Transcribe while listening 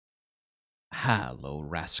Hello,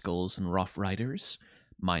 rascals and rough riders.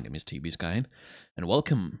 My name is TBSky, and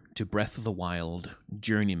welcome to Breath of the Wild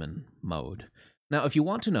Journeyman mode. Now, if you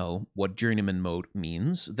want to know what Journeyman mode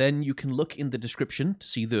means, then you can look in the description to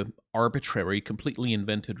see the arbitrary, completely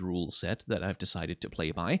invented rule set that I've decided to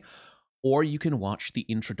play by, or you can watch the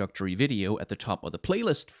introductory video at the top of the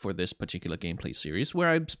playlist for this particular gameplay series, where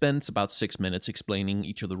I've spent about 6 minutes explaining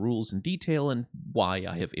each of the rules in detail and why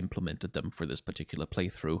I have implemented them for this particular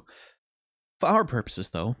playthrough. For our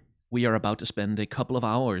purposes, though, we are about to spend a couple of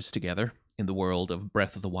hours together in the world of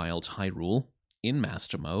Breath of the Wild's Hyrule in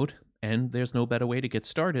Master Mode, and there's no better way to get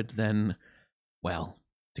started than, well,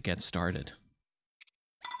 to get started.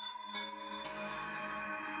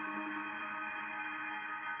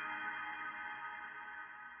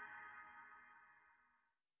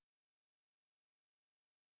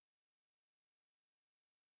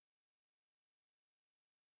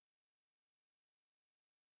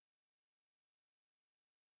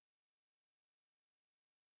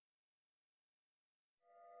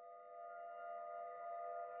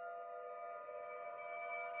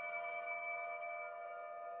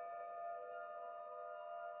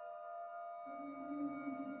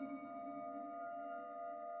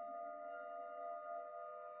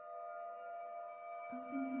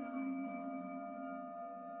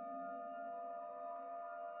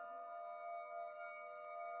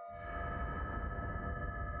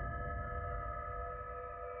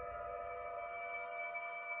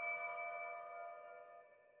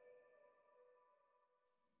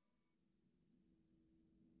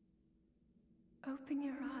 Open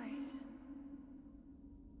your eyes.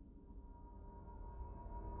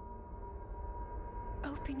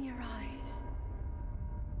 Open your eyes.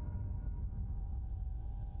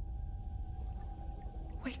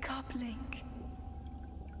 Wake up, Link.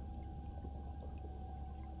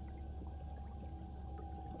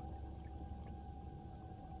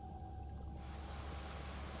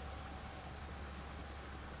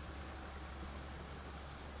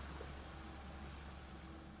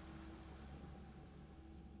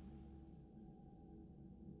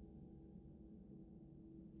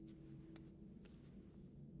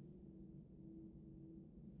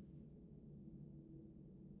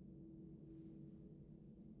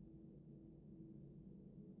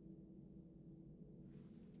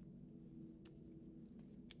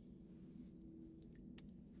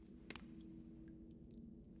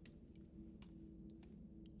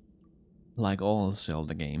 Like all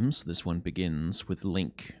Zelda games, this one begins with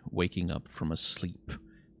Link waking up from a sleep.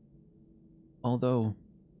 Although,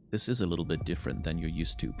 this is a little bit different than you're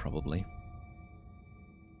used to, probably.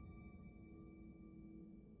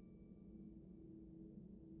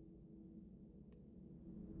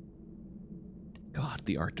 God,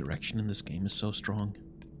 the art direction in this game is so strong.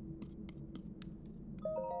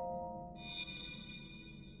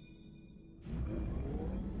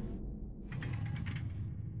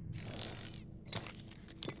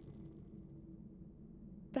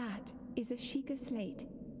 That is a Sheikah slate.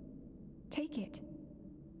 Take it.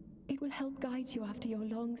 It will help guide you after your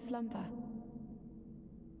long slumber.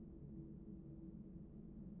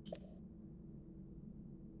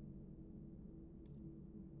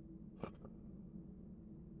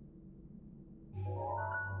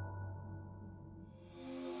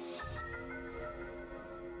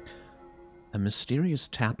 A mysterious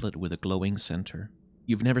tablet with a glowing center.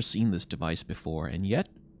 You've never seen this device before, and yet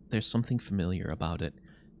there's something familiar about it.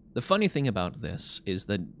 The funny thing about this is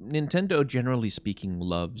that Nintendo, generally speaking,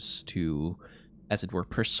 loves to, as it were,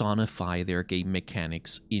 personify their game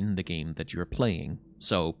mechanics in the game that you're playing.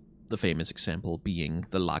 So, the famous example being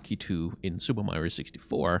the Lucky 2 in Super Mario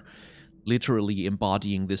 64, literally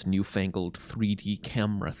embodying this newfangled 3D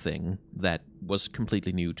camera thing that was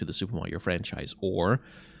completely new to the Super Mario franchise, or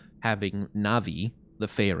having Navi, the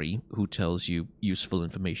fairy, who tells you useful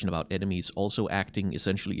information about enemies, also acting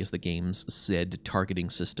essentially as the game's Zed targeting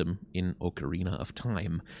system in Ocarina of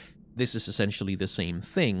Time. This is essentially the same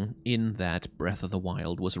thing, in that Breath of the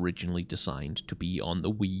Wild was originally designed to be on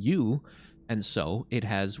the Wii U, and so it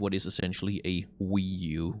has what is essentially a Wii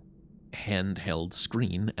U handheld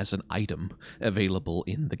screen as an item available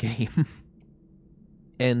in the game.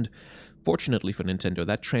 And fortunately for Nintendo,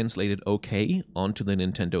 that translated okay onto the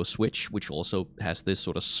Nintendo Switch, which also has this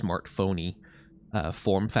sort of smartphone-y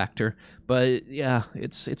form factor. But yeah,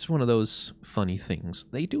 it's one of those funny things.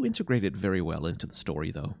 They do integrate it very well into the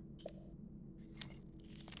story, though.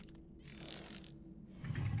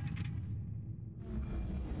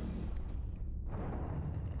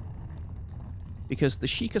 Because the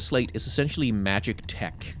Sheikah Slate is essentially magic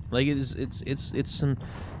tech. Like it's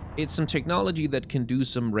It's some technology that can do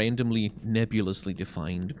some randomly nebulously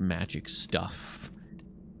defined magic stuff.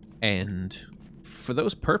 And for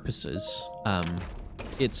those purposes,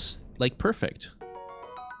 it's like perfect.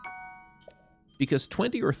 Because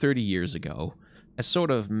 20 or 30 years ago, a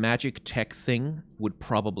sort of magic tech thing would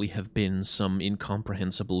probably have been some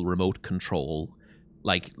incomprehensible remote control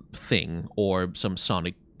like thing, or some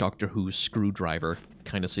Sonic Doctor Who screwdriver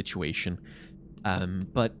kind of situation.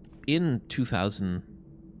 But in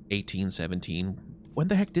 2018-17, when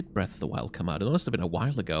the heck did Breath of the Wild come out? It must have been a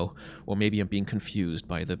while ago, or maybe I'm being confused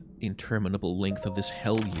by the interminable length of this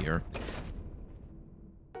hell year.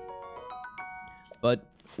 But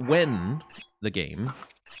when the game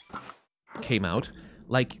came out,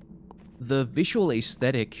 like, the visual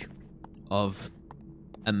aesthetic of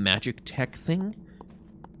a magic tech thing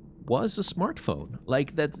was a smartphone.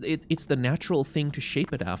 Like, it's the natural thing to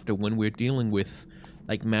shape it after when we're dealing with,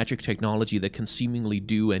 like, magic technology that can seemingly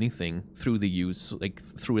do anything through the use, like,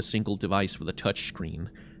 through a single device with a touch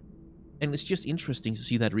screen. And it's just interesting to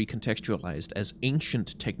see that recontextualized as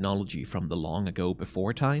ancient technology from the long ago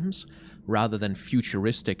before times, rather than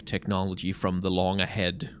futuristic technology from the long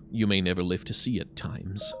ahead you may never live to see at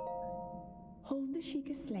times. Hold the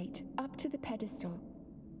Sheikah slate up to the pedestal.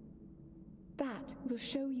 That will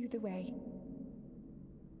show you the way.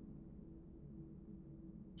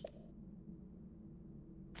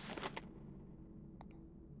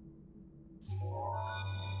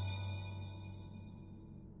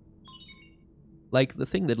 Like the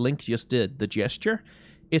thing that Link just did, the gesture,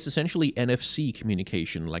 it's essentially NFC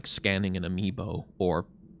communication, like scanning an amiibo, or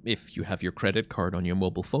if you have your credit card on your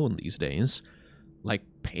mobile phone these days, like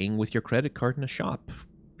paying with your credit card in a shop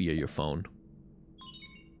via your phone.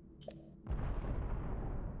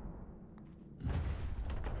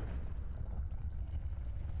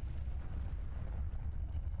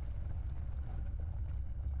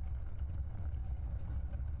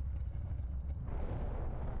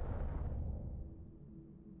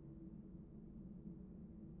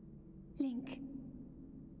 Link,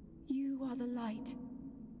 you are the light.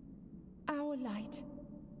 Our light.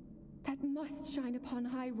 That must shine upon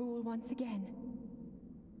Hyrule once again.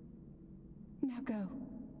 Now go.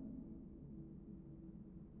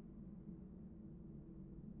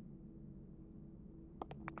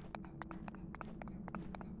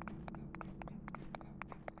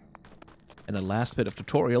 And a last bit of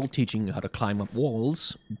tutorial teaching you how to climb up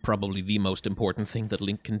walls, probably the most important thing that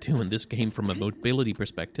Link can do in this game from a mobility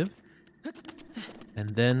perspective.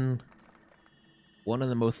 And then one of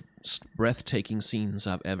the most breathtaking scenes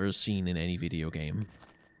I've ever seen in any video game.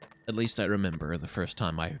 At least I remember the first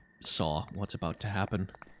time I saw what's about to happen.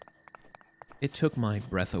 It took my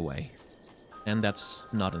breath away. And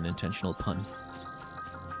that's not an intentional pun.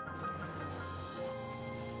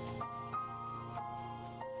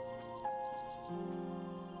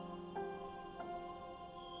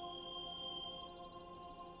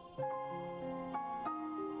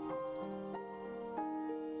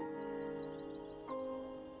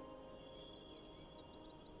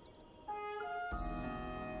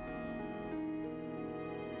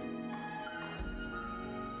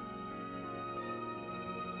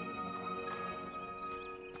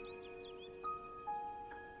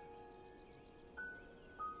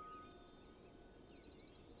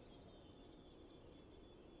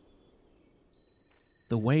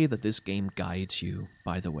 The way that this game guides you,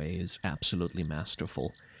 by the way, is absolutely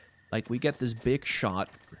masterful. Like, we get this big shot,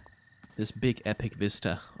 this big epic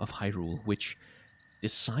vista of Hyrule, which,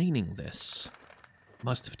 designing this,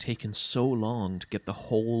 must have taken so long to get the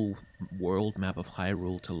whole world map of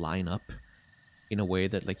Hyrule to line up in a way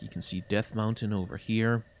that, like, you can see Death Mountain over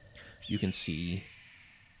here, you can see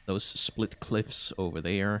those split cliffs over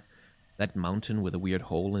there, that mountain with a weird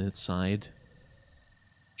hole in its side,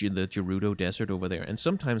 the Gerudo Desert over there, and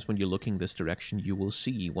sometimes when you're looking this direction, you will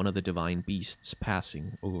see one of the divine beasts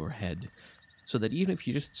passing overhead, so that even if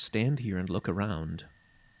you just stand here and look around,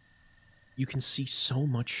 you can see so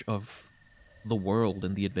much of the world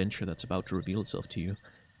and the adventure that's about to reveal itself to you.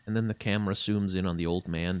 And then the camera zooms in on the old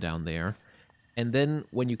man down there, and then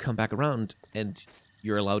when you come back around and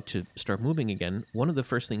you're allowed to start moving again, one of the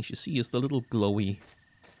first things you see is the little glowy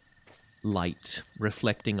light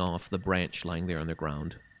reflecting off the branch lying there on the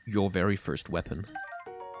ground. Your very first weapon.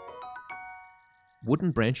 Wooden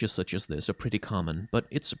branches such as this are pretty common, but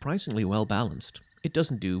it's surprisingly well balanced. It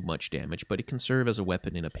doesn't do much damage, but it can serve as a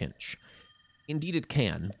weapon in a pinch. Indeed it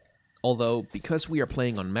can, although because we are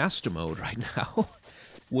playing on Master Mode right now,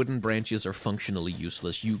 wooden branches are functionally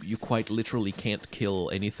useless. You quite literally can't kill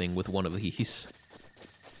anything with one of these.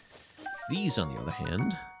 These, on the other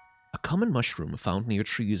hand, a common mushroom found near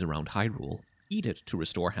trees around Hyrule. eat it to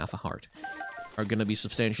restore half a heart, are going to be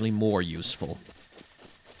substantially more useful.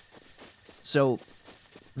 So,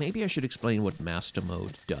 maybe I should explain what Master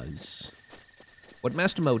Mode does. What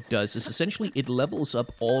Master Mode does is essentially it levels up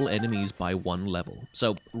all enemies by 1 level.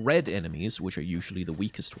 So, red enemies, which are usually the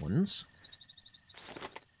weakest ones...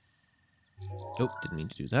 Oh, didn't mean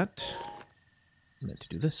to do that. I meant to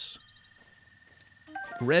do this.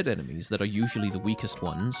 Red enemies that are usually the weakest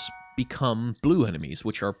ones become blue enemies,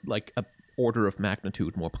 which are like an order of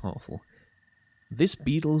magnitude more powerful. This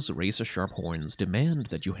beetle's razor-sharp horns demand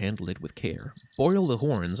that you handle it with care. Boil the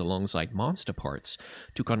horns alongside monster parts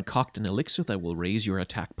to concoct an elixir that will raise your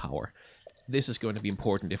attack power. This is going to be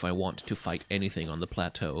important if I want to fight anything on the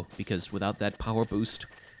plateau, because without that power boost,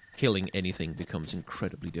 killing anything becomes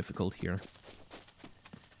incredibly difficult here.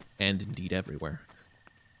 And indeed everywhere.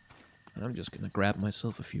 I'm just gonna grab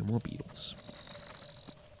myself a few more beetles.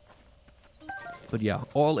 But yeah,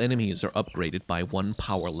 all enemies are upgraded by 1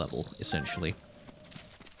 power level, essentially.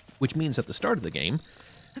 Which means at the start of the game,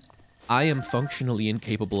 I am functionally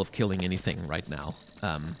incapable of killing anything right now.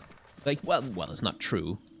 Well, it's not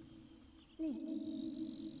true.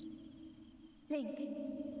 Link.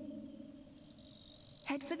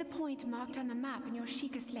 Head for the point marked on the map in your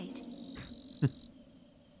Sheikah slate.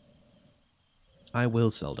 I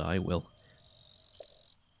will, Zelda, I will.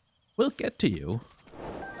 We'll get to you.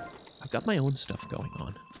 I've got my own stuff going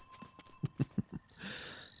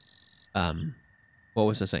on. What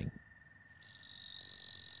was I saying?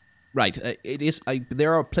 Right,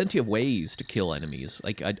 there are plenty of ways to kill enemies.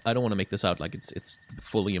 Like, I don't want to make this out like it's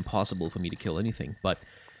fully impossible for me to kill anything, but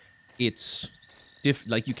it's...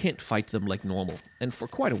 like, you can't fight them like normal. And for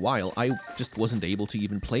quite a while, I just wasn't able to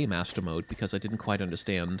even play Master Mode because I didn't quite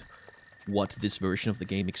understand what this version of the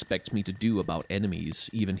game expects me to do about enemies,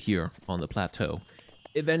 even here on the plateau.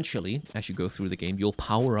 Eventually, as you go through the game, you'll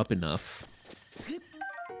power up enough...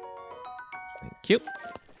 Thank you.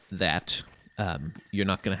 That you're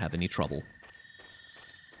not going to have any trouble.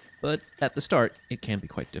 But at the start, it can be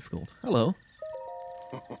quite difficult. Hello.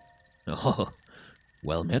 Oh,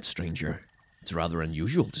 well met, stranger. It's rather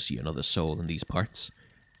unusual to see another soul in these parts.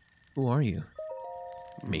 Who are you?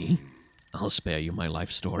 Me? I'll spare you my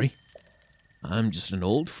life story. I'm just an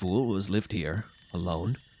old fool who has lived here,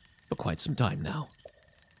 alone, for quite some time now.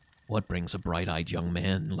 What brings a bright-eyed young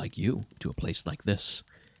man like you to a place like this?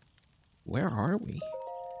 Where are we?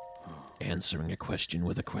 Answering a question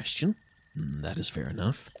with a question? That is fair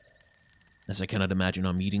enough. As I cannot imagine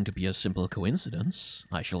our meeting to be a simple coincidence,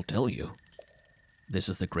 I shall tell you. This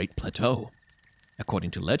is the Great Plateau.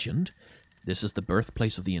 According to legend, this is the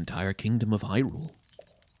birthplace of the entire kingdom of Hyrule.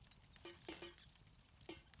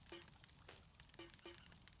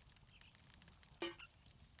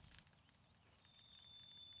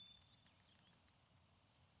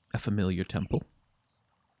 A familiar temple.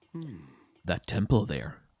 That temple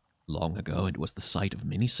there. Long ago, it was the site of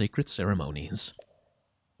many sacred ceremonies.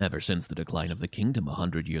 Ever since the decline of the kingdom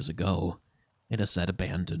 100 years ago, it has sat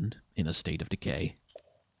abandoned in a state of decay.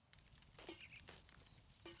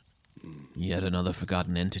 Yet another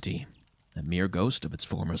forgotten entity, a mere ghost of its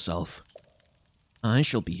former self. I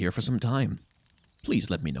shall be here for some time. Please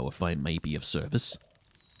let me know if I may be of service.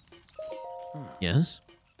 Yes?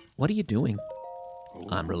 What are you doing?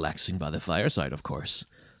 I'm relaxing by the fireside, of course.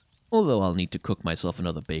 Although I'll need to cook myself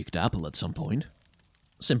another baked apple at some point.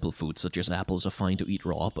 Simple foods such as apples are fine to eat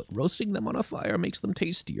raw, but roasting them on a fire makes them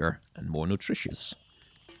tastier and more nutritious.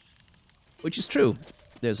 Which is true.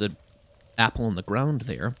 There's an apple on the ground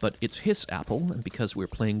there, but it's his apple, and because we're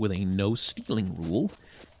playing with a no-stealing rule,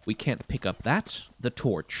 we can't pick up that, the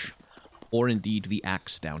torch, or indeed the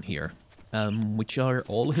axe down here, which are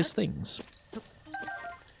all his things.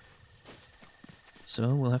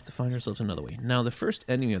 So we'll have to find ourselves another way. Now, the first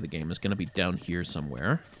enemy of the game is going to be down here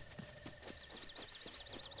somewhere.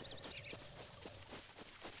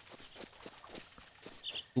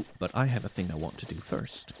 Ooh, but I have a thing I want to do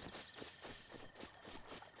first.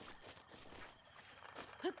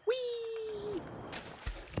 Whee!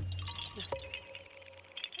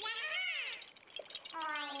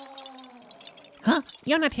 Huh?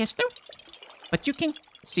 You're not Hestu? But you can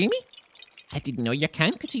see me? I didn't know you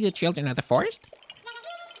could see the children of the forest.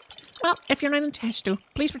 Well, if you're not into Hestu,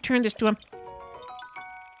 please return this to him.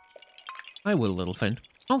 I will, little friend.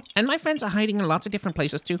 Oh, and my friends are hiding in lots of different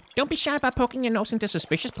places too. Don't be shy about poking your nose into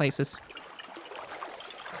suspicious places.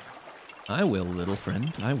 I will, little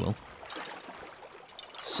friend, I will.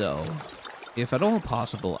 So, if at all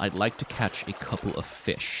possible, I'd like to catch a couple of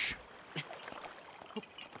fish.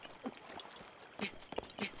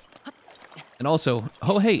 And also,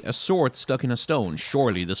 oh hey, a sword stuck in a stone.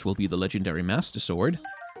 Surely this will be the legendary Master Sword.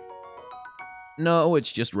 No,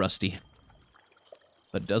 it's just rusty.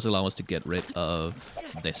 But it does allow us to get rid of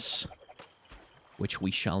this, which we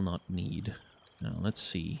shall not need. Now, let's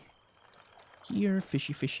see. Here,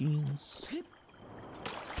 fishy fishies.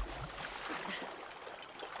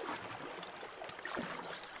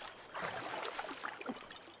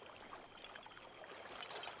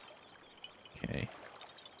 Okay.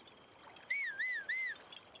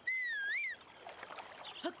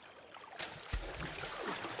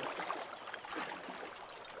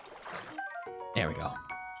 There we go.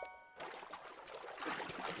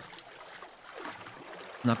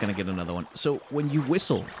 Not gonna get another one. So when you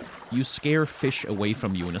whistle, you scare fish away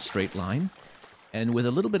from you in a straight line, and with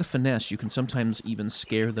a little bit of finesse, you can sometimes even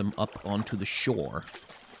scare them up onto the shore,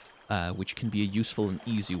 which can be a useful and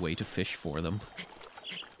easy way to fish for them.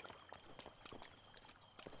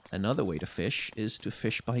 Another way to fish is to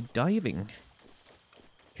fish by diving.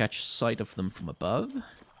 Catch sight of them from above,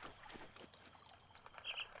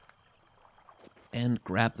 and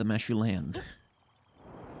grab them as you land.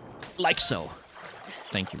 Like so.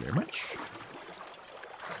 Thank you very much.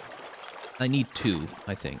 I need 2,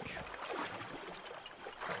 I think.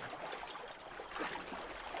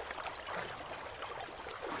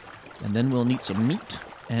 And then we'll need some meat,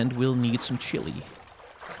 and we'll need some chili.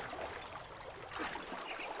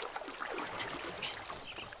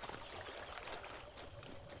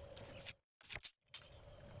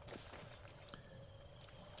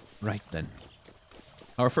 Right then.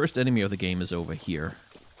 Our first enemy of the game is over here.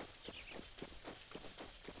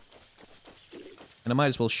 And I might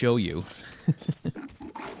as well show you.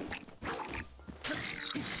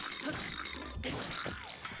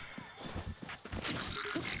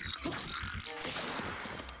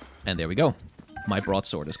 And there we go. My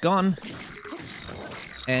broadsword is gone.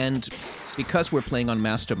 And because we're playing on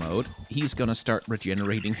Master Mode, he's gonna start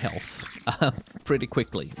regenerating health pretty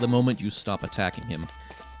quickly. The moment you stop attacking him,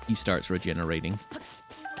 he starts regenerating.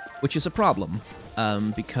 Which is a problem,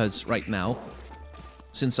 because right now,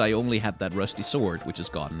 since I only had that rusty sword, which is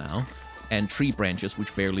gone now, and tree branches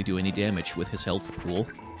which barely do any damage with his health pool,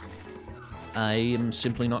 I am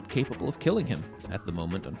simply not capable of killing him at the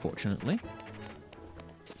moment, unfortunately.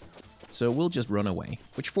 So we'll just run away,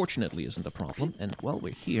 which fortunately isn't a problem, and while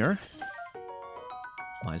we're here,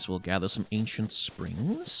 might as well gather some ancient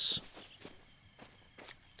springs,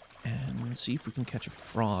 and see if we can catch a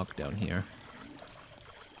frog down here.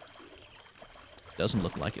 Doesn't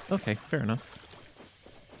look like it. Okay, fair enough.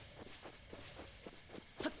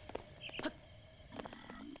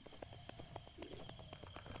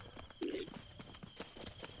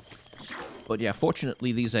 But yeah,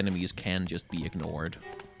 fortunately these enemies can just be ignored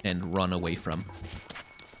and run away from.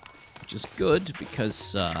 Which is good,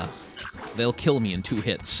 because they'll kill me in 2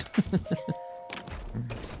 hits.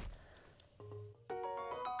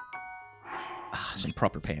 Some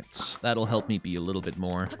proper pants. That'll help me be a little bit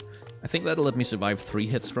more... I think that'll let me survive 3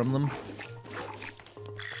 hits from them.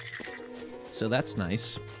 So that's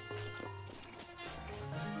nice.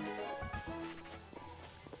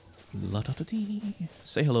 La-da-da-dee.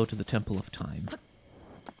 Say hello to the Temple of Time.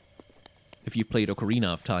 If you've played Ocarina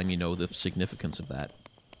of Time, you know the significance of that.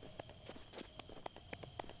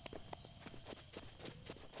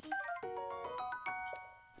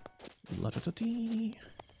 La-da-da-dee.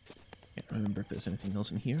 Can't remember if there's anything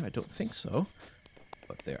else in here. I don't think so.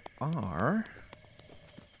 But there are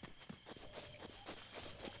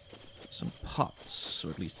some pots, or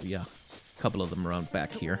at least, yeah, a couple of them around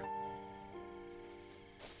back here.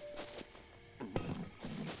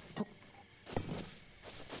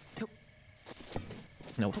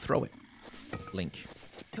 No, throw it, Link.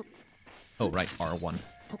 Oh, right, R1.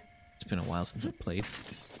 It's been a while since I've played.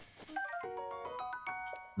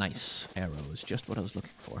 Nice. Arrows, just what I was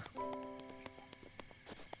looking for.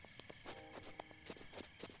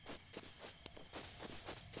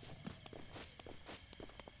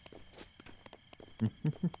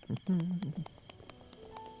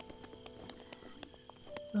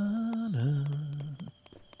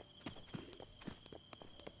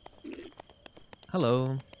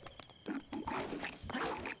 Hello.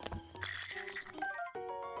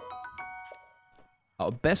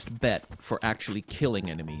 Our best bet for actually killing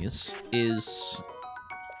enemies is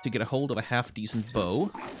to get a hold of a half-decent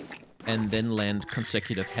bow and then land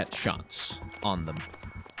consecutive headshots on them.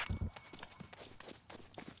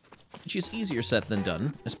 Which is easier said than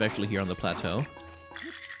done, especially here on the plateau.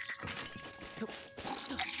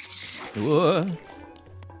 Whoa.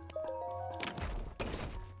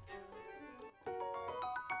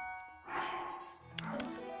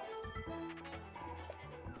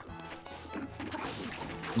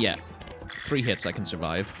 Yeah, 3 hits I can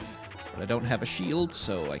survive. But I don't have a shield,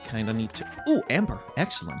 so I kind of need to... Ooh, amber.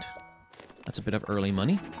 Excellent. That's a bit of early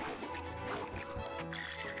money.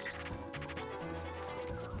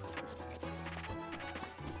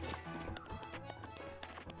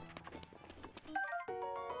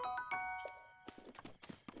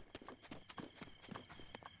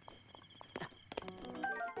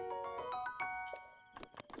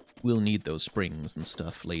 We'll need those springs and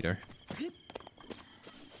stuff later.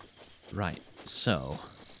 Right, so...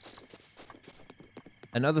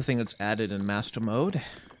 Another thing that's added in Master Mode...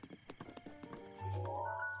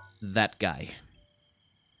 That guy.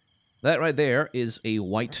 That right there is a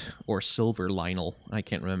white or silver Lionel. I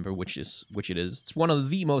can't remember which it is. It's one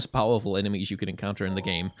of the most powerful enemies you can encounter in the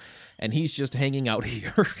game. And he's just hanging out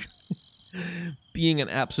here. Being an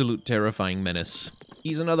absolute terrifying menace.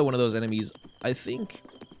 He's another one of those enemies, I think...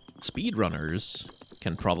 Speedrunners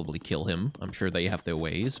can probably kill him. I'm sure they have their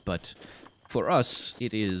ways, but for us,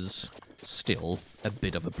 it is still a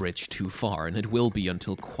bit of a bridge too far, and it will be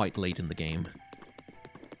until quite late in the game.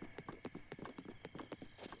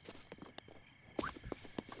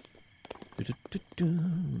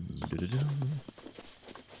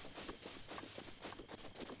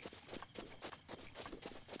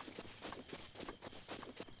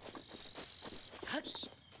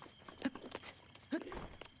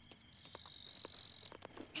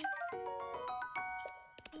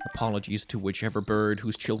 Apologies to whichever bird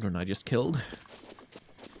whose children I just killed.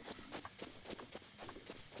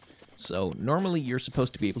 So, normally you're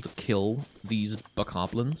supposed to be able to kill these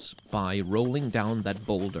bokoblins by rolling down that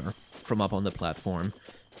boulder from up on the platform,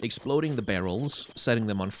 exploding the barrels, setting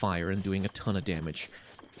them on fire, and doing a ton of damage.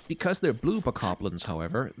 Because they're blue bokoblins,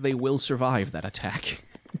 however, they will survive that attack.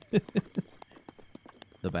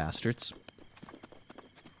 The bastards.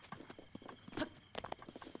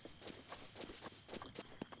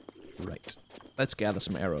 Right. Let's gather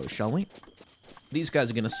some arrows, shall we? These guys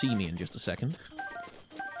are going to see me in just a second.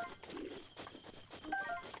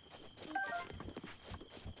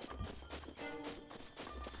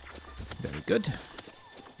 Very good.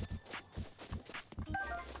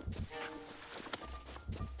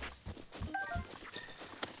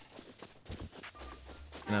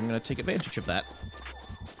 And I'm going to take advantage of that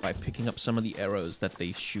by picking up some of the arrows that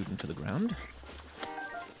they shoot into the ground.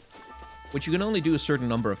 Which you can only do a certain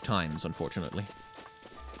number of times, unfortunately.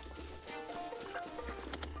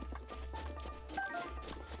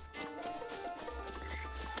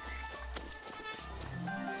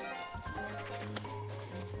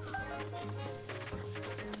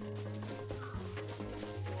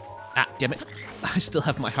 Ah, damn it. I still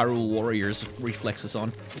have my Hyrule Warriors reflexes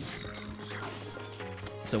on.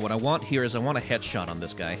 So what I want here is I want a headshot on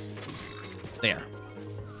this guy. There.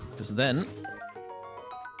 Because then...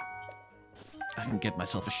 I can get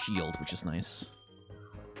myself a shield, which is nice.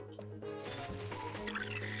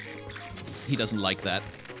 He doesn't like that.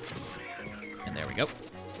 And there we go.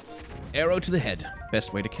 Arrow to the head.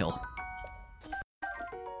 Best way to kill.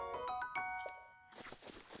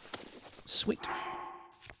 Sweet.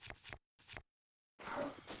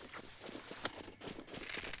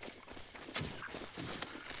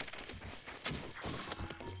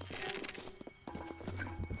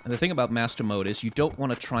 And the thing about Master Mode is you don't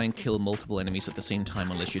want to try and kill multiple enemies at the same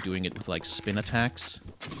time unless you're doing it with, like, spin attacks.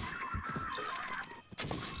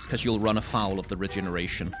 Because you'll run afoul of the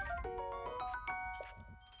regeneration.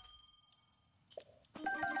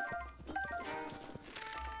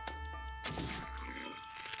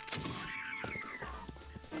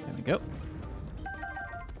 There we go.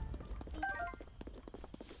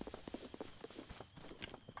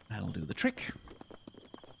 That'll do the trick.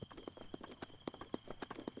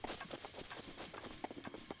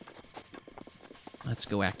 Let's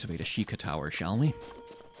go activate a Sheikah Tower, shall we?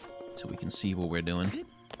 So we can see what we're doing.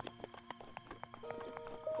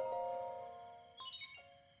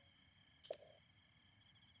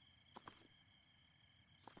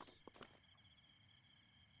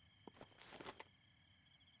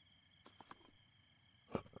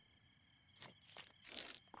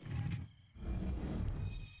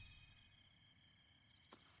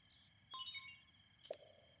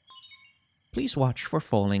 Please watch for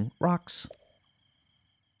falling rocks.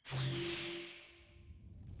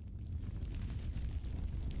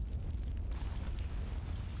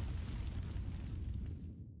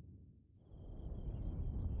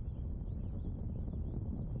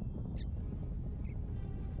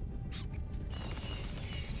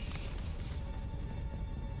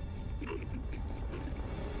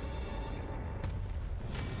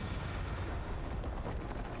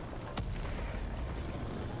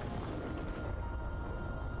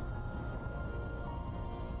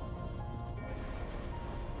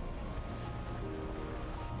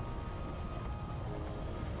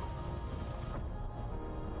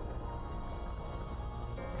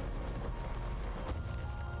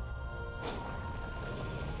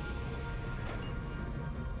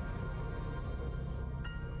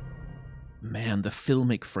 man, the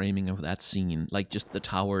filmic framing of that scene, like just the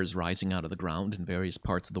towers rising out of the ground in various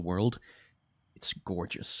parts of the world, it's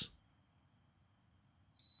gorgeous.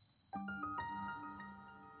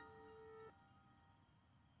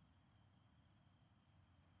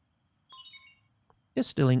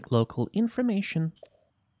 Distilling local information.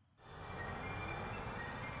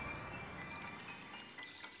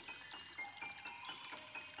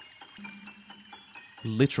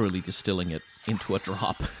 Literally distilling it into a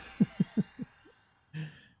drop.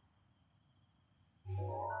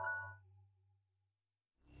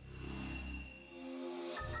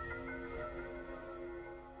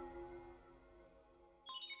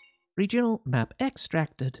 Regional map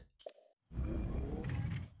extracted.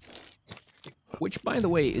 Which, by the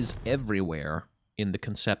way, is everywhere in the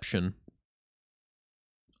conception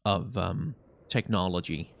of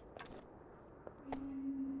technology.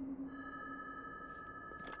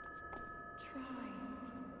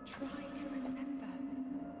 Try to remember.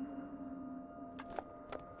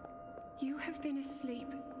 You have been asleep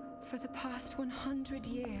for the past 100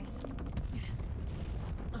 years.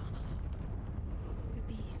 The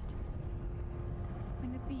beast.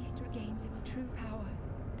 When the beast regains its true power,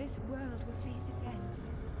 this world will face its end.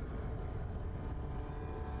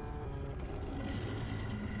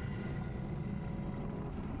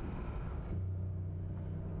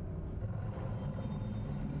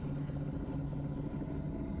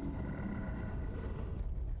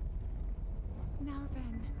 Now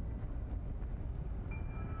then,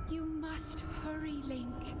 you must hurry,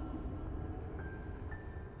 Link.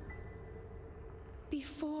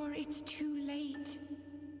 Before it's too late.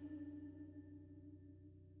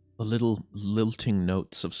 The little lilting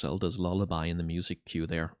notes of Zelda's lullaby in the music cue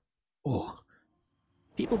there. Oh.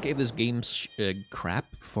 People gave this game crap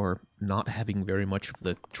for not having very much of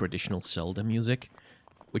the traditional Zelda music,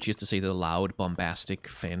 which is to say the loud, bombastic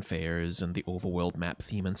fanfares and the overworld map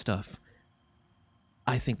theme and stuff.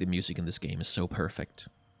 I think the music in this game is so perfect,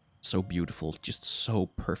 so beautiful, just so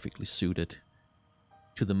perfectly suited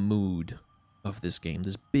to the mood of this game.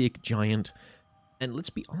 This big, giant, and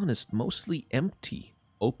let's be honest, mostly empty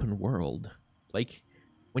open world. Like,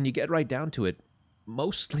 when you get right down to it,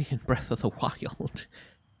 mostly in Breath of the Wild,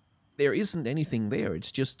 there isn't anything there.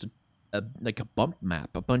 It's just like a bump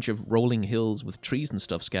map, a bunch of rolling hills with trees and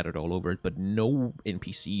stuff scattered all over it, but no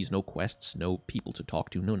NPCs, no quests, no people to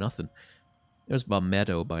talk to, no nothing. There's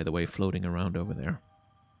Meadow, by the way, floating around over there.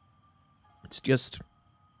 It's just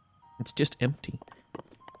empty.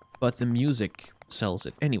 But the music sells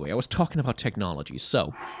it. Anyway, I was talking about technology,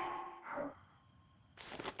 so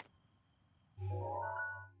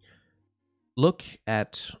look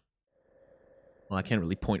at, well, I can't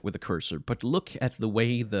really point with a cursor, but look at the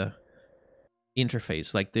way the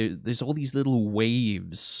interface, like there's all these little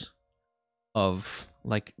waves of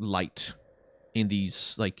like light in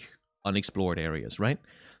these like unexplored areas, right?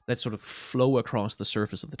 That sort of flow across the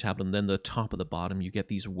surface of the tablet, and then the top of the bottom, you get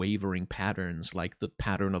these wavering patterns, like the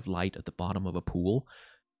pattern of light at the bottom of a pool.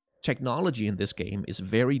 Technology in this game is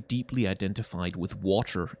very deeply identified with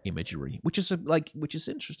water imagery, which is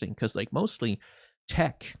interesting because like mostly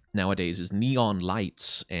tech nowadays is neon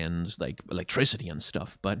lights and like electricity and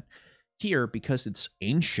stuff, but here, because it's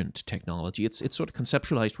ancient technology, it's sort of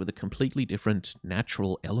conceptualized with a completely different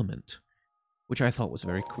natural element, which I thought was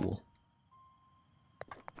very cool.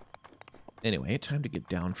 Anyway, time to get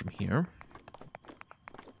down from here.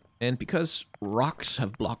 And because rocks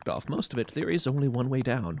have blocked off most of it, there is only one way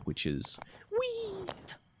down, which is wee,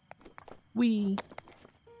 wee,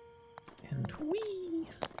 and wee,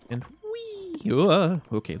 and wee.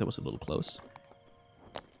 Okay, that was a little close.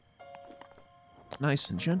 Nice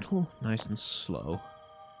and gentle, nice and slow.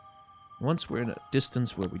 Once we're in a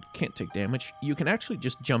distance where we can't take damage, you can actually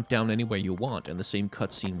just jump down anywhere you want, and the same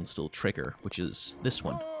cutscene will still trigger, which is this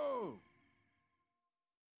one.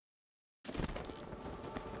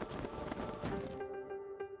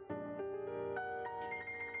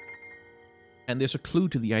 And there's a clue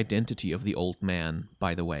to the identity of the old man,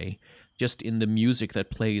 by the way, just in the music that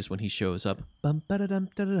plays when he shows up. And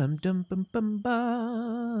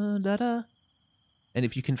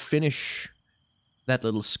if you can finish that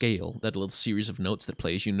little scale, that little series of notes that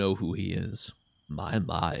plays, you know who he is.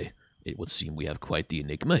 My, it would seem we have quite the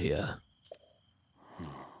enigma here.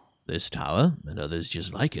 This tower, and others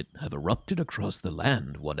just like it, have erupted across the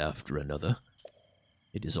land, one after another.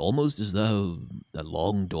 It is almost as though a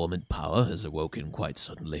long-dormant power has awoken quite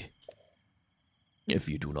suddenly. If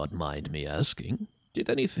you do not mind me asking, did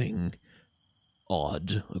anything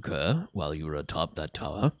odd occur while you were atop that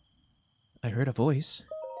tower? I heard a voice.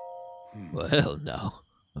 Well, now,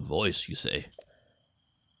 a voice, you say?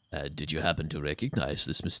 Did you happen to recognize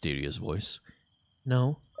this mysterious voice?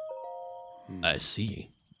 No. I see.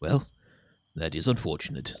 Well, that is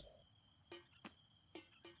unfortunate.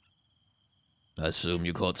 I assume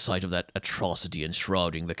you caught sight of that atrocity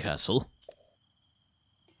enshrouding the castle.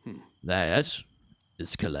 That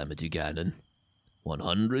is Calamity Ganon.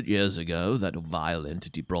 100 years ago, that vile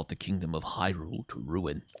entity brought the kingdom of Hyrule to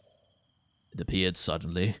ruin. It appeared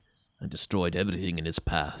suddenly and destroyed everything in its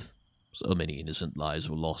path. So many innocent lives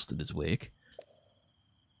were lost in its wake.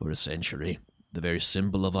 For a century, the very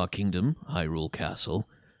symbol of our kingdom, Hyrule Castle,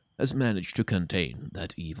 has managed to contain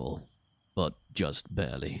that evil, but just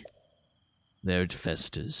barely. There it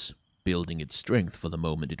festers, building its strength for the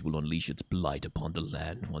moment it will unleash its blight upon the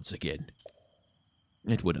land once again.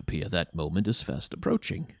 It would appear that moment is fast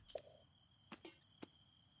approaching.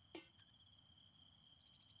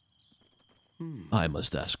 I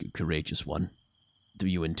must ask you, courageous one, do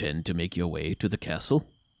you intend to make your way to the castle?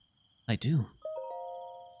 I do.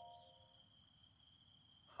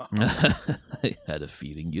 I had a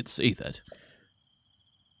feeling you'd say that.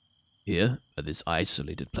 Here, at this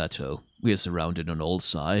isolated plateau, we are surrounded on all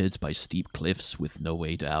sides by steep cliffs with no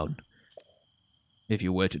way down. If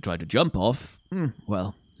you were to try to jump off,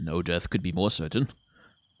 well, no death could be more certain,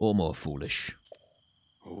 or more foolish.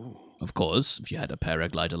 Oh. Of course, if you had a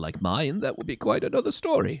paraglider like mine, that would be quite another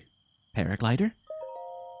story. Paraglider?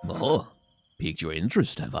 Oh, piqued your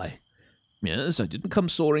interest, have I? Yes, I didn't come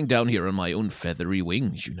soaring down here on my own feathery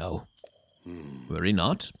wings, you know. Worry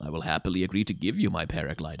not, I will happily agree to give you my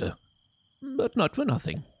paraglider. But not for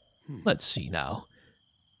nothing. Let's see now.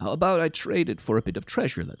 How about I trade it for a bit of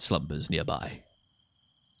treasure that slumbers nearby?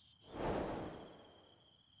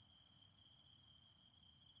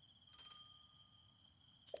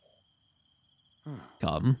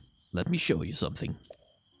 Come, let me show you something.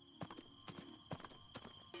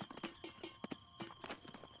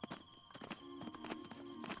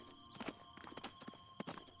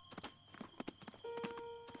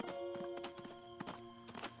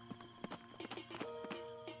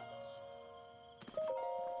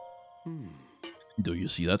 Do you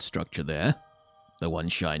see that structure there? The one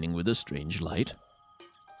shining with a strange light?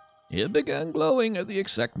 It began glowing at the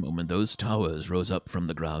exact moment those towers rose up from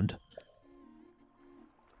the ground.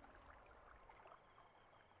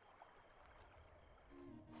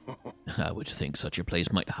 I would think such a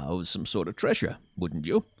place might house some sort of treasure, wouldn't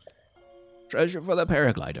you? Treasure for the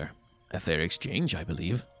paraglider. A fair exchange, I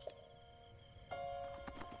believe.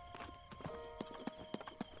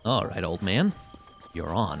 All right, old man.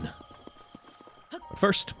 You're on. But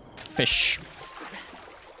first, fish.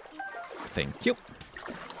 Thank you.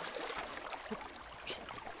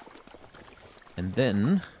 And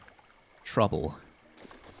then, trouble.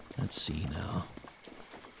 Let's see now.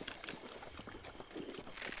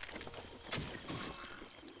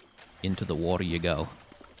 Into the water you go.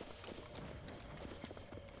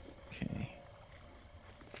 Okay.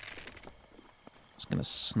 Just gonna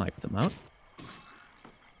snipe them out.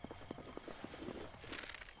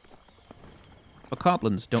 But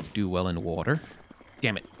goblins don't do well in water.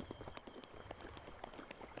 Damn it.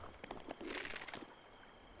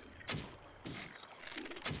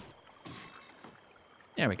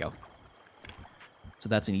 There we go. So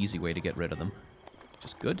that's an easy way to get rid of them. Which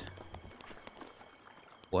is good.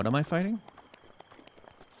 What am I fighting?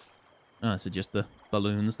 Ah, so just the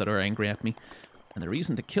balloons that are angry at me. And the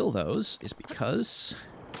reason to kill those is because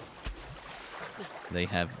they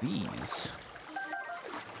have these.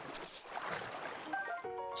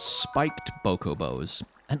 Spiked bokobos.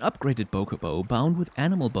 An upgraded bokobo bound with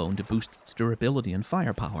animal bone to boost its durability and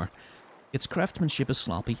firepower. Its craftsmanship is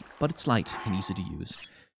sloppy, but it's light and easy to use.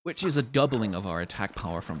 Which is a doubling of our attack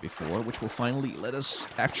power from before, which will finally let us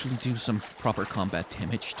actually do some proper combat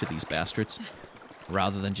damage to these bastards,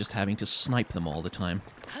 rather than just having to snipe them all the time.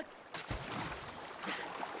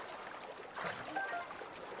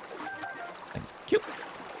 Thank you.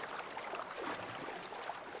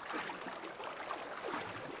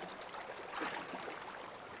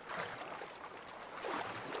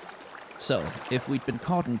 So, if we'd been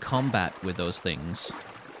caught in combat with those things,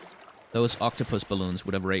 those octopus balloons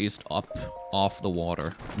would have raised up off the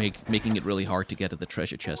water, making it really hard to get at the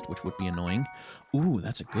treasure chest, which would be annoying. Ooh,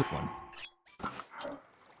 that's a good one.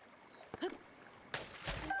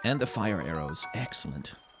 And the fire arrows.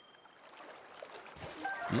 Excellent.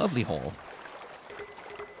 Lovely haul.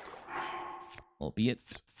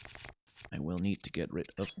 Albeit, I will need to get rid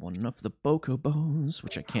of one of the bokobos,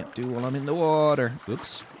 which I can't do while I'm in the water.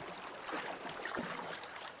 Oops.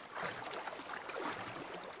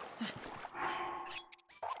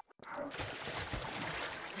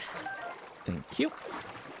 Thank you.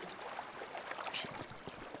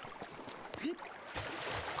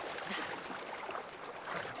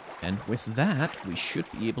 And with that, we should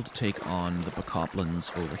be able to take on the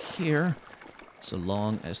bokoblins over here, so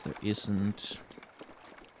long as there isn't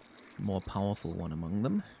a more powerful one among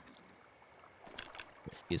them.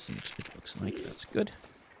 There isn't, it looks like. That's good.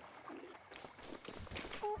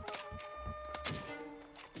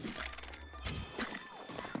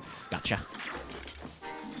 Gotcha.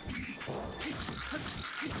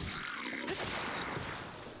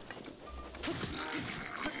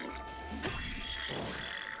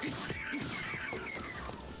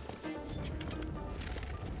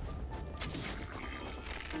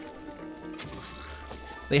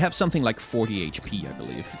 They have something like 40 HP, I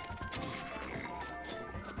believe.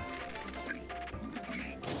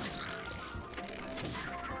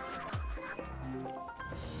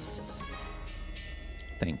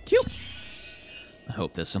 Thank you. I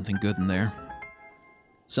hope there's something good in there.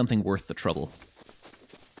 Something worth the trouble.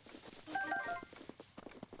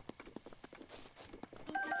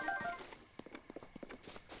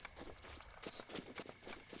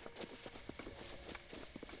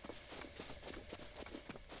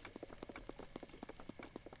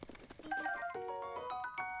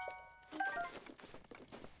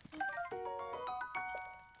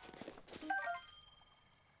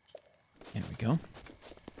 There we go.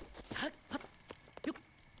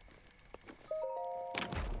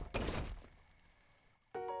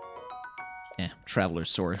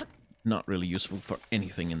 Traveler's Sword. Not really useful for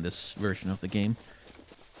anything in this version of the game.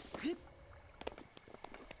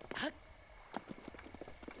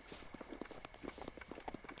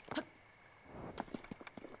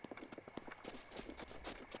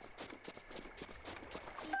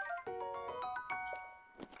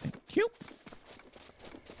 Thank you.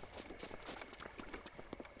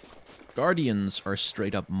 Guardians are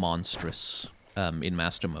straight up monstrous in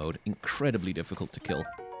Master Mode. Incredibly difficult to kill.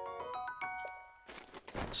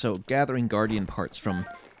 So gathering Guardian parts from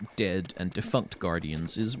dead and defunct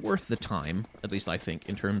Guardians is worth the time, at least I think,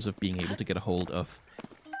 in terms of being able to get a hold of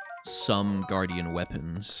some Guardian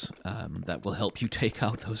weapons that will help you take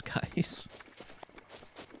out those guys.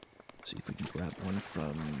 Let's see if we can grab one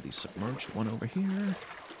from the submerged one over here.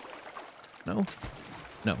 No?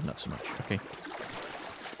 No, not so much. Okay.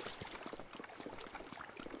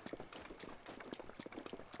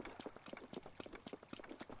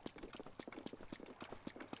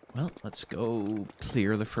 Well, let's go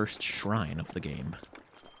clear the first shrine of the game.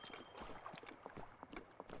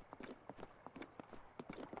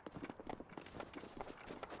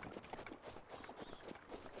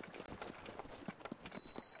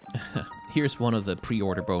 Here's one of the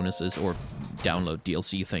pre-order bonuses, or download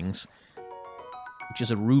DLC things, which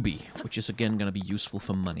is a ruby, which is again going to be useful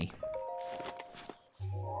for money.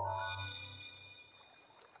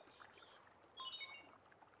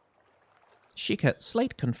 Sheikah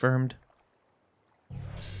Slate confirmed.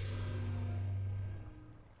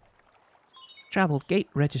 Travel gate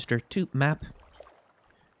register to map.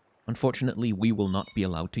 Unfortunately, we will not be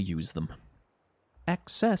allowed to use them.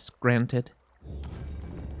 Access granted.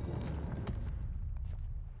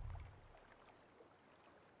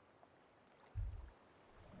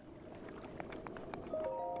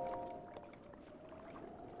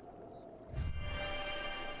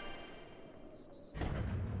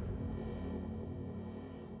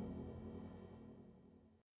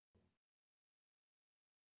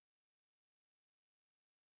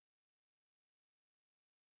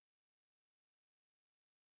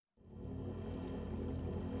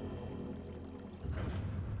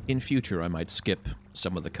 In future, I might skip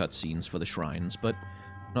some of the cutscenes for the shrines, but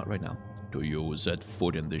not right now. To you set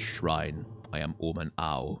foot in this shrine, I am Omen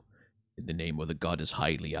Ao. In the name of the goddess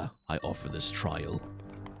Hylia, I offer this trial.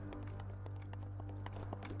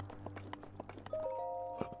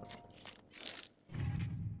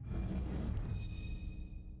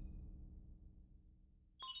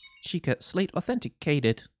 Sheikah Slate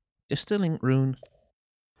authenticated. Distilling rune.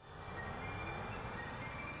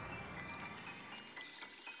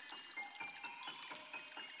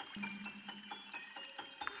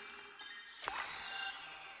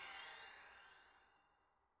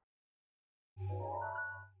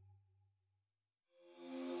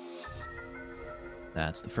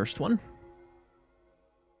 That's the first one.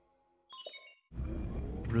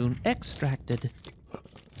 Rune extracted.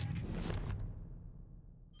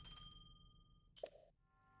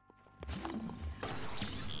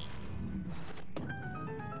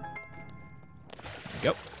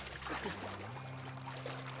 Go.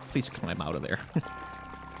 Please climb out of there.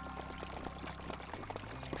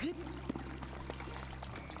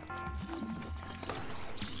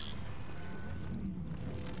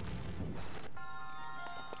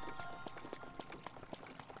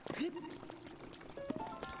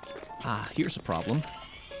 Ah, here's a problem.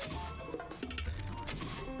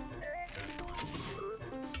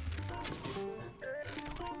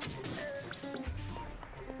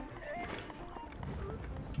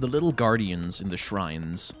 The little guardians in the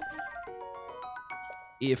shrines.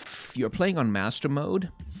 If you're playing on Master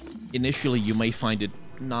Mode, initially you may find it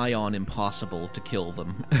nigh on impossible to kill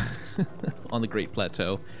them on the Great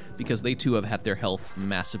Plateau, because they too have had their health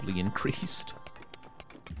massively increased.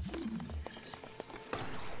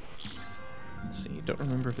 Let's see, don't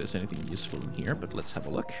remember if there's anything useful in here, but let's have a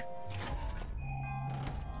look.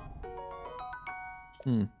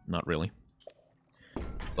 Not really.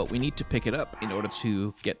 But we need to pick it up in order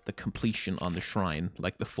to get the completion on the shrine,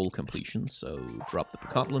 like the full completion, so drop the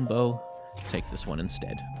Goblin Bow, take this one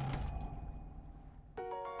instead.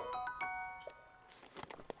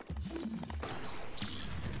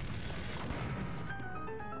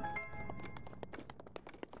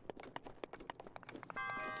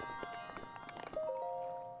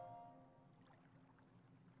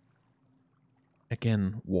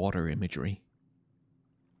 Again, water imagery.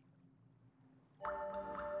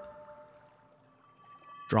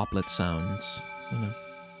 Droplet sounds, you know.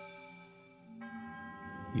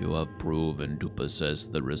 You have proven to possess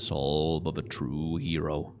the resolve of a true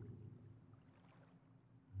hero.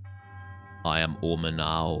 I am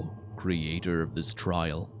Omenao, creator of this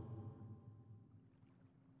trial.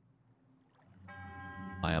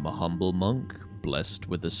 I am a humble monk, blessed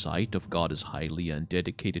with the sight of Goddess Hylia and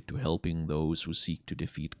dedicated to helping those who seek to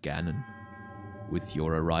defeat Ganon. With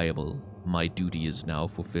your arrival, my duty is now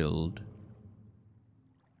fulfilled.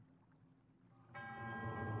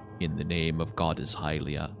 In the name of Goddess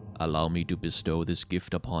Hylia, allow me to bestow this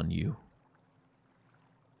gift upon you.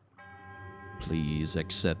 Please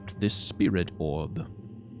accept this spirit orb.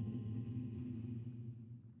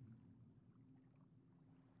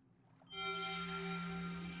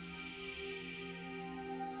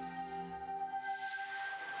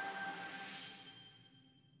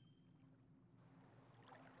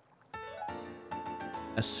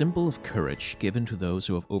 A symbol of courage given to those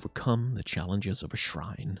who have overcome the challenges of a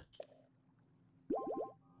shrine.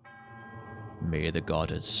 May the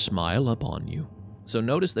goddess smile upon you. So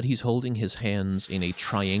notice that he's holding his hands in a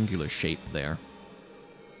triangular shape there.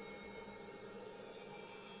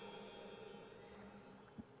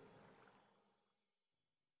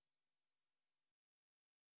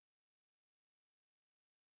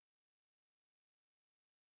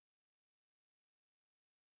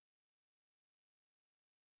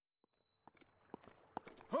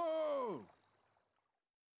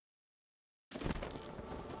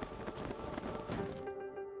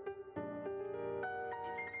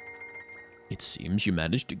 It seems you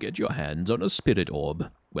managed to get your hands on a spirit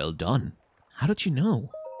orb. Well done. How did you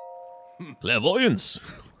know? Clairvoyance!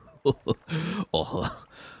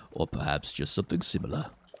 or perhaps just something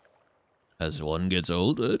similar. As one gets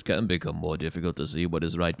older, it can become more difficult to see what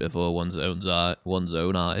is right before one's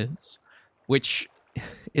own eyes. Which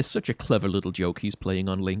is such a clever little joke he's playing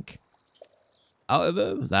on Link.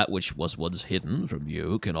 However, that which was once hidden from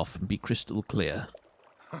you can often be crystal clear.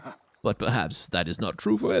 But perhaps that is not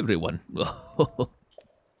true for everyone. The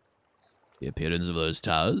appearance of those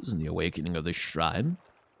towers and the awakening of the shrine.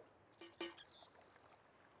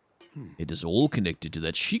 It is all connected to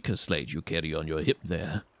that Sheikah slate you carry on your hip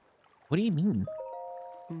there. What do you mean?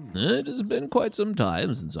 It has been quite some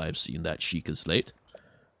time since I've seen that Sheikah slate.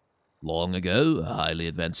 Long ago, a highly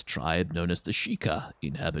advanced tribe known as the Sheikah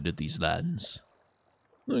inhabited these lands.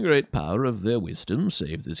 The great power of their wisdom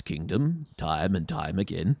saved this kingdom, time and time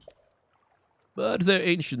again. But their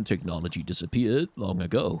ancient technology disappeared long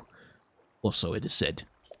ago, or so it is said.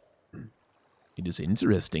 It is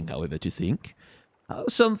interesting, however, to think how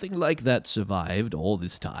something like that survived all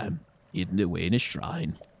this time, hidden away in a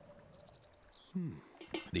shrine.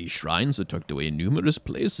 These shrines are tucked away in numerous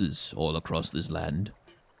places all across this land.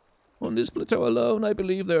 On this plateau alone, I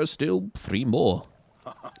believe there are still 3 more.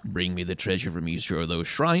 Bring me the treasure from each of those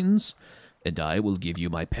shrines, and I will give you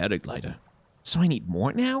my paraglider. So I need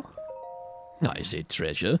more now? I said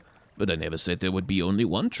treasure, but I never said there would be only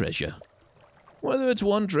one treasure. Whether it's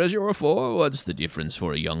 1 treasure or 4, what's the difference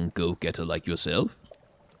for a young go-getter like yourself?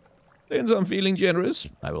 Since I'm feeling generous,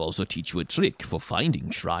 I will also teach you a trick for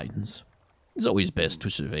finding shrines. It's always best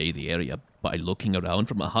to survey the area by looking around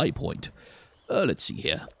from a high point. Let's see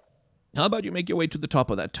here. How about you make your way to the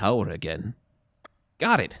top of that tower again?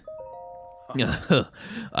 Got it.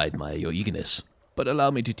 I admire your eagerness, but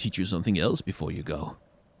allow me to teach you something else before you go.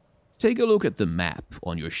 Take a look at the map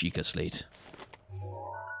on your Sheikah slate.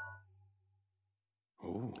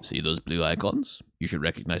 See those blue icons? You should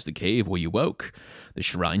recognize the cave where you woke, the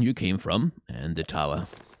shrine you came from, and the tower.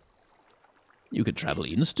 You could travel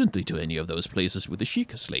instantly to any of those places with the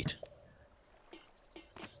Sheikah Slate.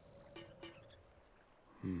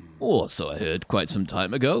 Or so I heard quite some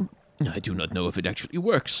time ago. I do not know if it actually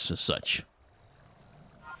works as such.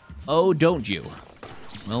 Oh, don't you?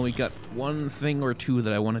 Well, we got one thing or two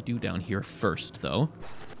that I want to do down here first, though.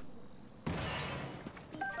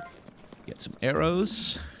 Get some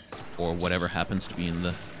arrows, or whatever happens to be in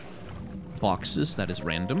the boxes that is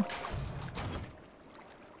random.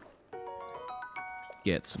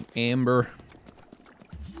 Get some amber.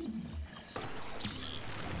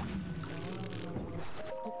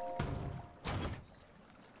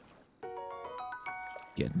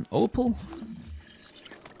 Get an opal.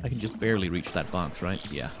 I can just barely reach that box,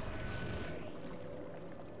 right? Yeah.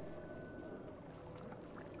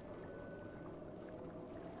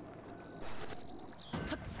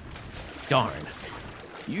 Darn.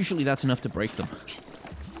 Usually that's enough to break them.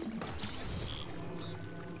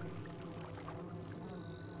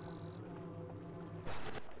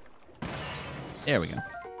 There we go.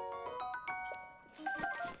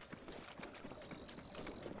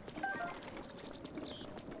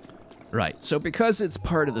 Right, so because it's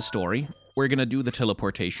part of the story, we're gonna do the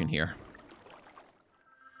teleportation here.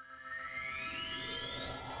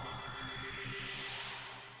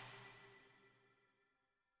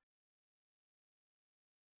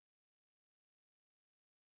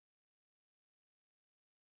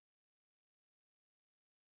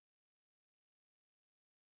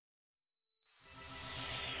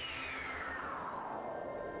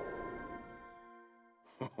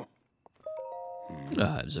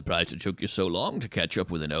 I'm surprised it took you so long to catch up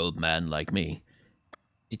with an old man like me.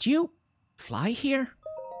 Did you fly here?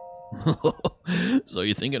 So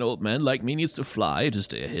you think an old man like me needs to fly to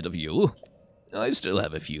stay ahead of you? I still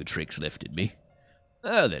have a few tricks left in me.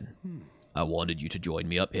 Ah, then. I wanted you to join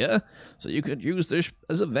me up here, so you could use this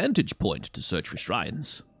as a vantage point to search for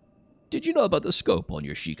shrines. Did you know about the scope on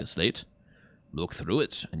your Sheikah Slate? Look through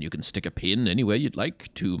it, and you can stick a pin anywhere you'd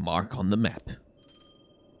like to mark on the map.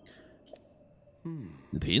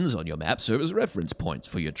 The pins on your map serve as reference points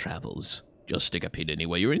for your travels. Just stick a pin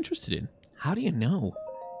anywhere you're interested in. How do you know?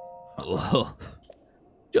 Oh,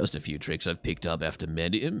 just a few tricks I've picked up after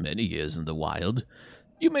many years in the wild.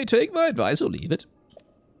 You may take my advice or leave it.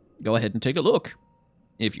 Go ahead and take a look,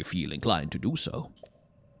 if you feel inclined to do so.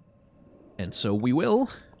 And so we will.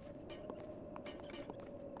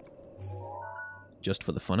 Just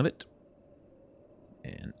for the fun of it.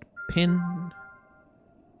 And pin.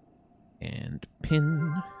 And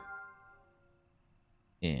pin.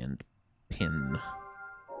 And pin.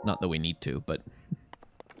 Not that we need to, but...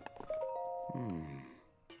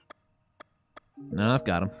 No, I've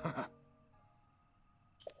got him.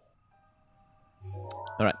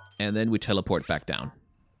 Alright, and then we teleport back down.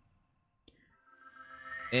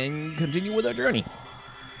 And continue with our journey.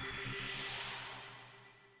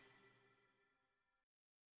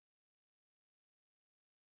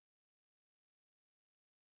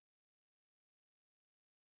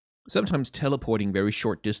 Sometimes teleporting very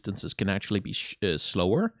short distances can actually be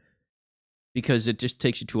slower, because it just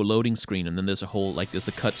takes you to a loading screen, and then there's a whole, like, there's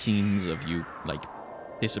the cutscenes of you, like,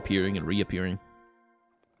 disappearing and reappearing.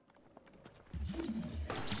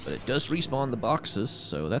 But it does respawn the boxes,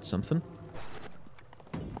 so that's something.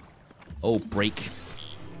 Oh, break.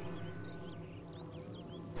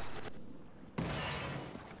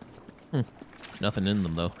 Nothing in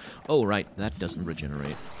them, though. Oh, right, that doesn't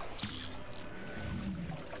regenerate.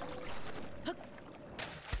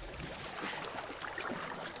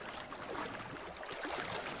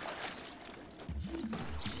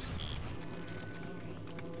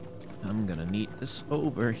 I'm gonna need this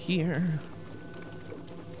over here.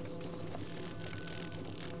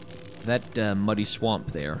 That muddy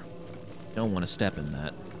swamp there. Don't want to step in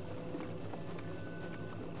that.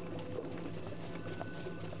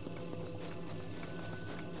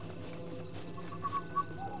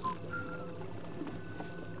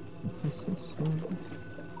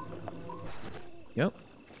 Yep.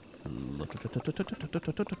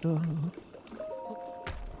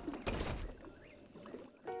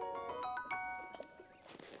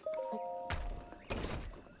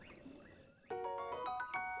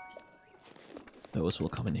 Those will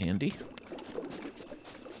come in handy.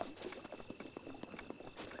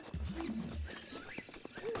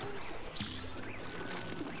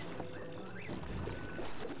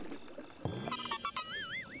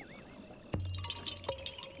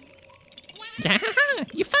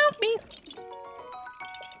 You found me!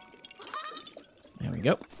 There we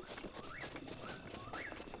go.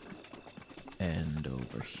 And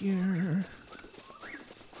over here.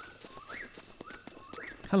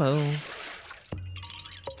 Hello.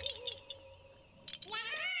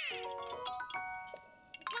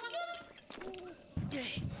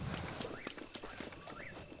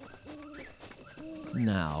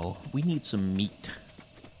 Now, we need some meat.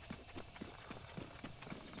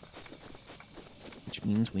 Which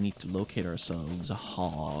means we need to locate ourselves a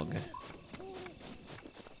hog.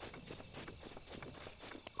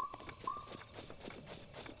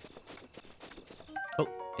 Oh,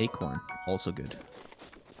 acorn. Also good.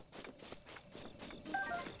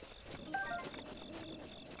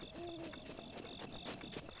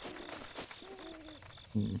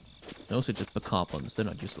 Those are just macabre ones. They're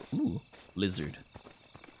not useful. Ooh, lizard.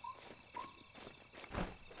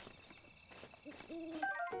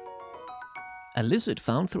 A lizard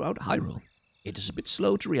found throughout Hyrule. It is a bit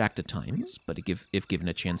slow to react at times, but if given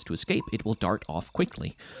a chance to escape, it will dart off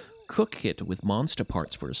quickly. Cook it with monster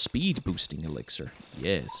parts for a speed-boosting elixir.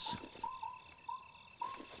 Yes.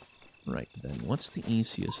 Right then, what's the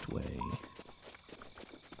easiest way?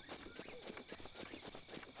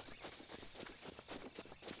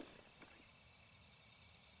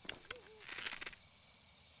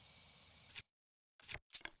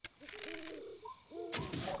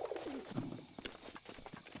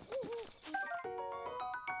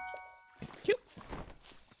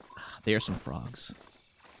 There are some frogs.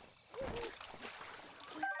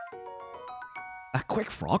 A quick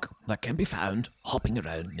frog that can be found hopping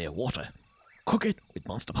around near water. Cook it with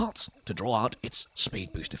monster parts to draw out its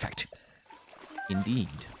speed boost effect. Indeed.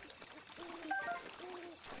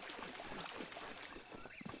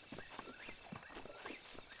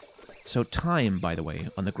 So time, by the way,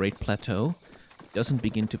 on the Great Plateau doesn't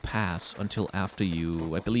begin to pass until after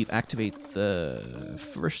you, I believe, activate the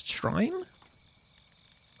first shrine?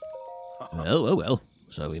 Well,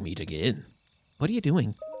 so we meet again. What are you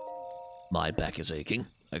doing? My back is aching.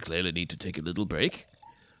 I clearly need to take a little break.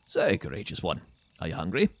 Say, courageous one, are you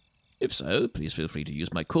hungry? If so, please feel free to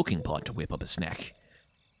use my cooking pot to whip up a snack.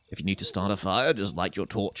 If you need to start a fire, just light your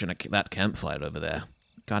torch in that campfire over there.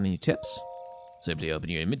 Got any tips? Simply open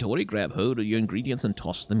your inventory, grab hold of your ingredients, and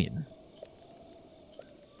toss them in.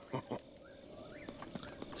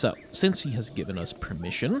 So, since he has given us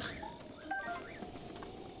permission,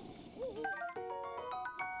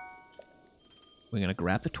 we're going to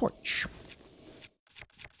grab the torch.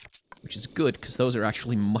 Which is good, because those are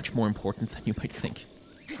actually much more important than you might think.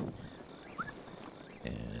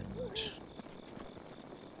 And...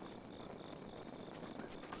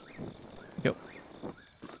 go.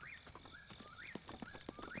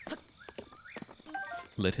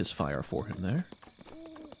 Lit his fire for him there.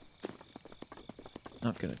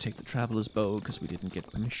 Not going to take the traveler's bow, because we didn't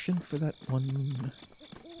get permission for that one.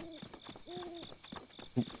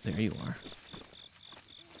 Ooh, there you are.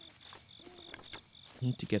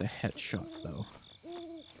 Need to get a headshot, though.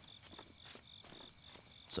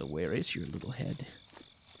 So where is your little head?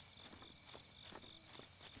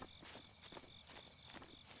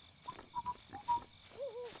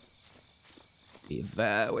 Be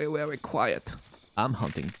very, very quiet. I'm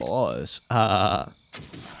hunting boars. Darn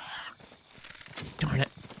it.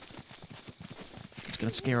 It's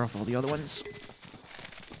gonna scare off all the other ones.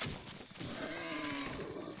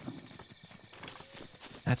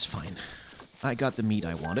 That's fine. I got the meat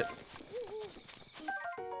I wanted.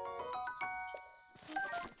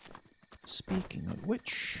 Speaking of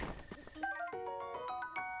which...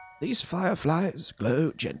 these fireflies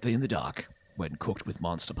glow gently in the dark. When cooked with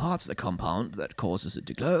monster parts, the compound that causes it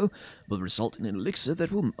to glow will result in an elixir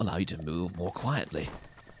that will allow you to move more quietly.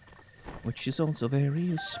 Which is also very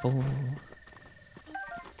useful.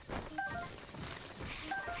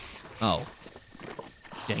 Oh.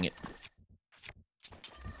 Dang it.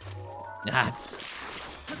 Ah.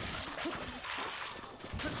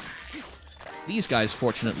 These guys,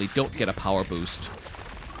 fortunately, don't get a power boost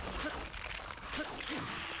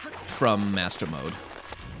from Master Mode.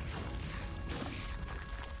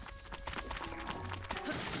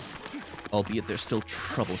 Albeit they're still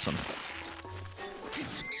troublesome.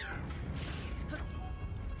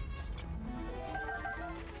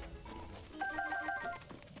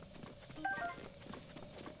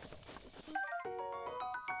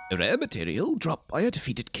 A rare material dropped by a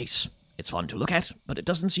defeated case. It's fun to look at, but it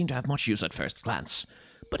doesn't seem to have much use at first glance.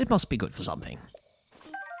 But it must be good for something.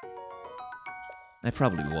 I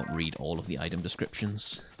probably won't read all of the item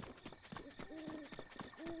descriptions.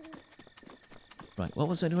 Right, what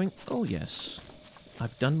was I doing? Oh, yes.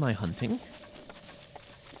 I've done my hunting.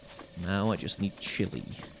 Now I just need chili.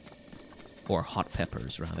 Or hot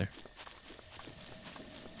peppers, rather.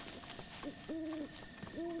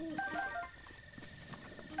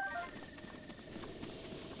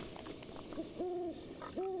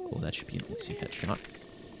 Oh, that should be an easy headshot.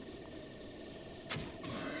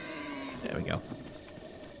 There we go.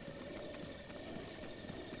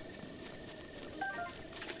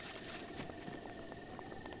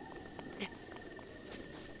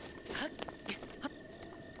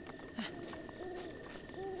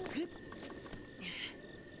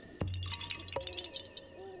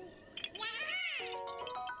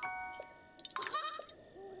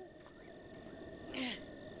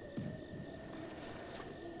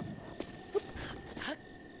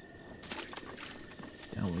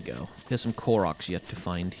 There's some Koroks yet to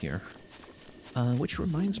find here. Which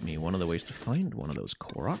reminds me, one of the ways to find one of those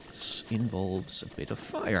Koroks involves a bit of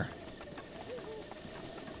fire.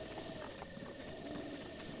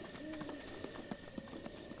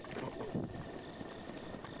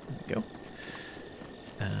 There we go.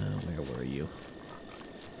 Where were you?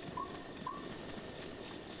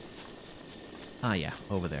 Ah, yeah,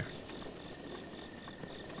 over there.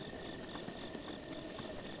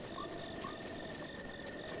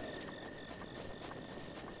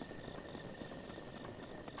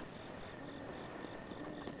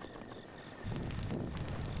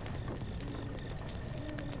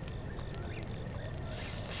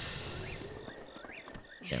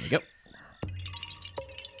 There we go.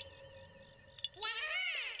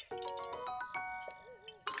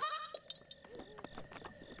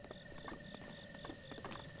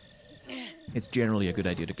 It's generally a good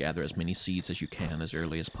idea to gather as many seeds as you can as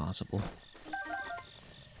early as possible.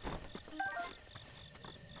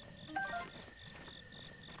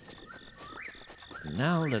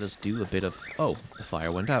 Now let us do a bit of... Oh, the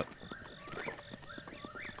fire went out.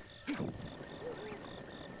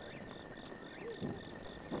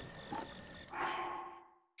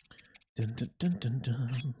 Dun, dun, dun, dun,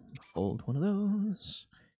 dun. Hold one of those.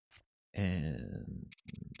 And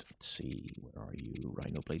let's see, where are you?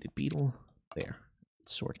 Rhino-bladed beetle. There.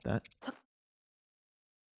 Let's sort that.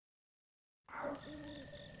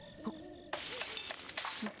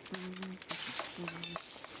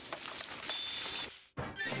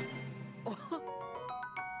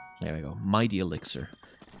 There we go. Mighty elixir.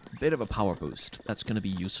 Bit of a power boost. That's going to be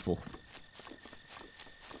useful.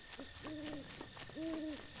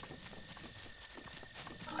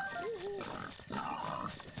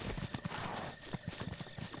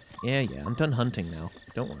 Yeah, I'm done hunting now.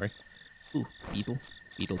 Don't worry. Ooh, beetle.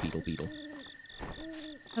 Beetle, beetle, beetle.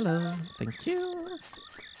 Hello, thank you.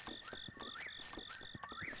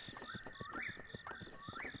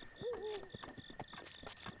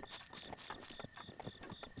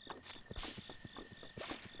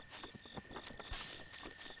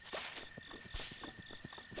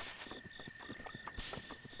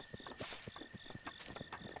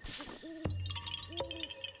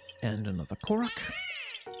 And another Korok.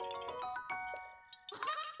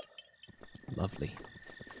 Lovely.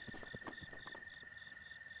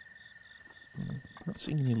 Not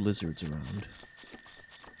seeing any lizards around.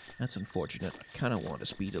 That's unfortunate. I kind of want a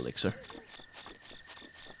speed elixir.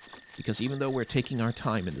 Because even though we're taking our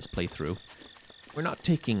time in this playthrough, we're not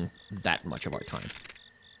taking that much of our time.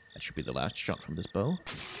 That should be the last shot from this bow.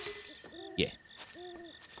 Yeah.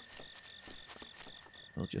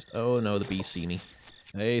 I'll just... Oh no, the bees see me.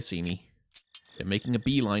 They see me. They're making a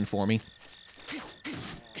beeline for me.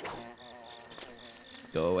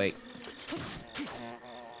 Go away.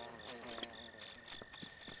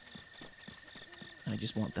 I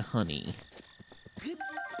just want the honey.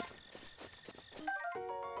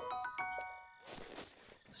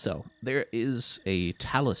 So, there is a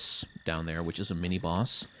Talus down there, which is a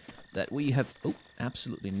mini-boss that we have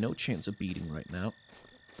absolutely no chance of beating right now.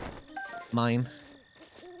 Mine.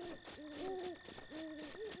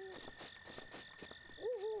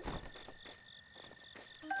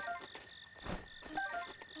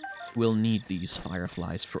 We'll need these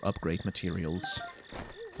fireflies for upgrade materials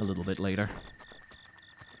a little bit later.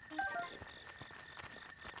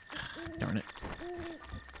 Darn it.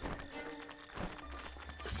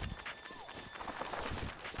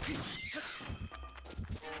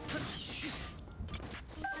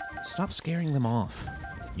 Stop scaring them off,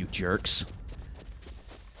 you jerks.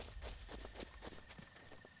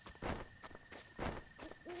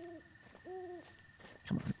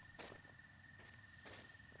 Come on.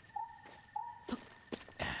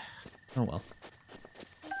 Oh well.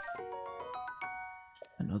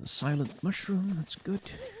 Another silent mushroom, that's good.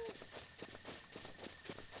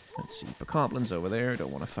 Let's see, bokoblins over there,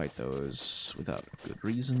 don't want to fight those without a good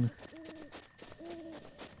reason.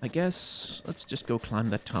 I guess let's just go climb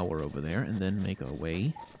that tower over there and then make our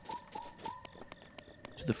way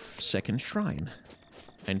to the second shrine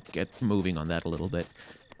and get moving on that a little bit.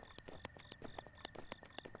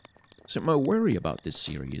 So my worry about this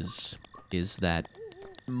series is that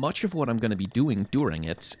much of what I'm going to be doing during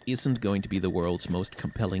it isn't going to be the world's most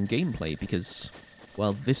compelling gameplay because,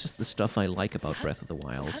 well, this is the stuff I like about Breath of the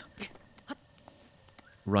Wild.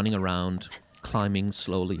 Running around, climbing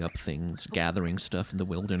slowly up things, gathering stuff in the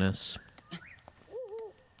wilderness.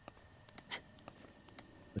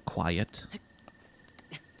 The quiet.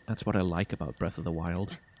 That's what I like about Breath of the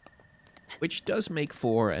Wild. Which does make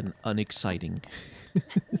for an unexciting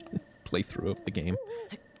playthrough of the game.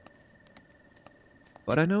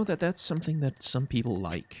 But I know that that's something that some people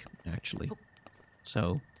like, actually.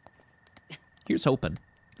 So, here's hoping.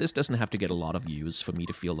 This doesn't have to get a lot of views for me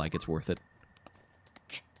to feel like it's worth it.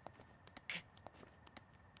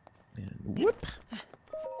 And whoop!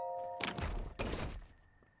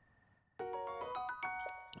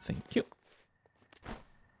 Thank you.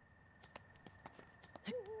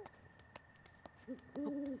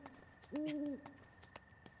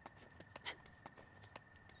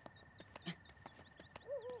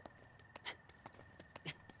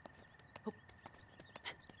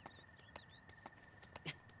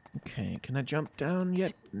 Okay, can I jump down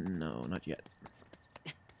yet? No, not yet.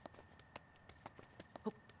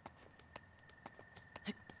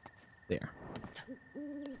 There.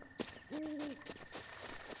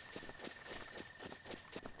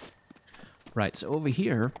 Right, so over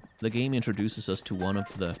here, the game introduces us to one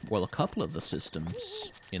of the, well, a couple of the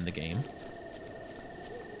systems in the game.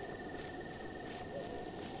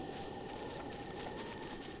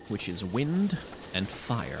 Which is wind and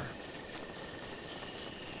fire.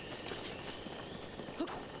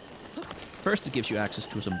 First, it gives you access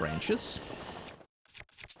to some branches.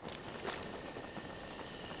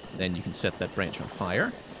 Then you can set that branch on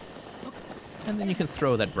fire. And then you can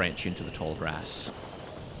throw that branch into the tall grass.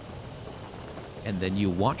 And then you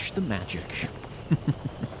watch the magic.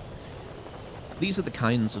 These are the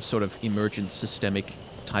kinds of sort of emergent systemic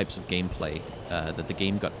types of gameplay that the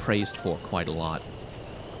game got praised for quite a lot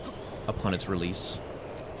upon its release.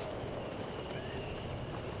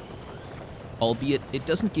 Albeit, it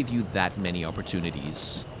doesn't give you that many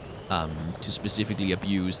opportunities to specifically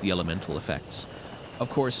abuse the elemental effects. Of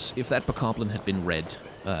course, if that bokoblin had been red,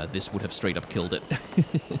 this would have straight up killed it.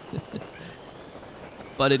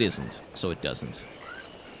 But it isn't, so it doesn't.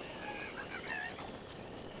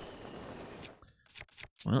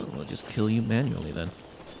 Well, we'll just kill you manually then.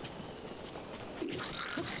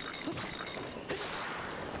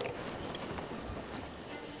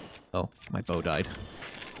 Oh, my bow died.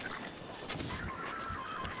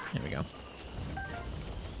 There we go.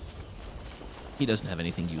 He doesn't have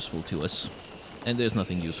anything useful to us. And there's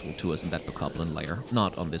nothing useful to us in that bokoblin lair.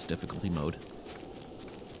 Not on this difficulty mode.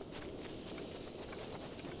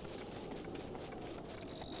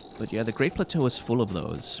 But yeah, the Great Plateau is full of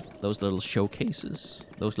those little showcases.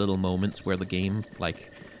 Those little moments where the game,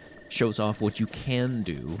 like, shows off what you can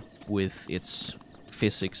do with its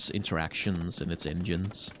physics interactions and its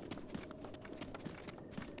engines.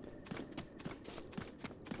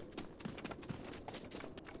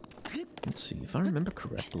 Let's see, if I remember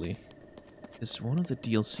correctly, is one of the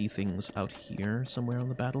DLC things out here somewhere on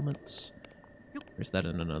the battlements? Or is that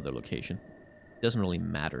in another location? It doesn't really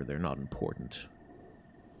matter, they're not important.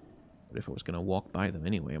 But if I was going to walk by them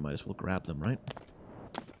anyway, I might as well grab them, right?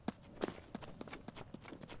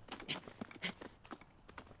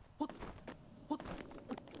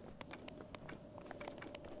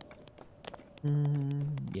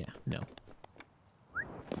 Yeah, no.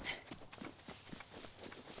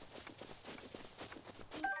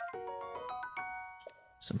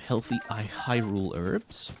 Some healthy Hyrule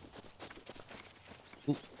herbs.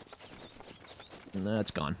 Ooh. And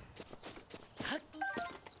that's gone.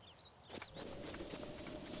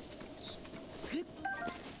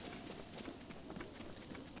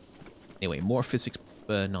 Anyway, more physics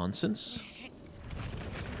nonsense.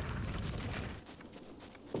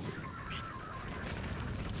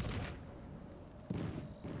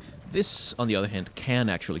 This, on the other hand, can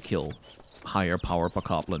actually kill higher power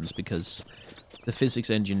bokoblins because the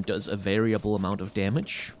physics engine does a variable amount of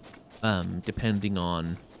damage, depending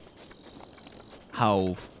on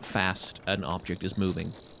how fast an object is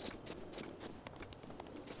moving.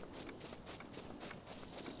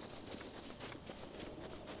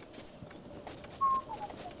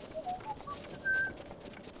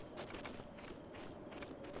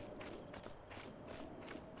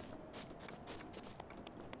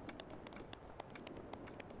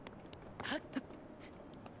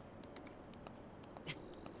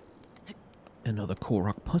 Another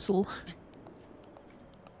Korok puzzle.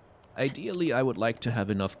 Ideally, I would like to have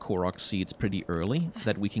enough Korok seeds pretty early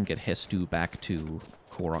that we can get Hestu back to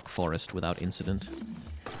Korok Forest without incident.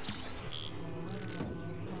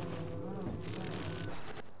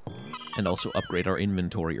 And also upgrade our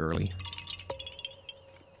inventory early.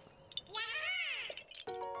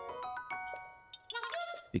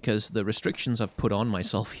 Because the restrictions I've put on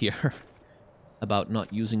myself here about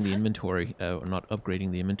not using the inventory, or not upgrading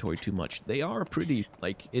the inventory too much, they are pretty,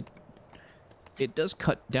 like, it does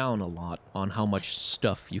cut down a lot on how much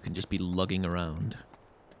stuff you can just be lugging around.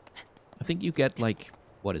 I think you get, like,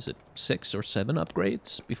 what is it, 6 or 7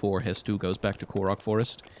 upgrades before Hestu goes back to Korok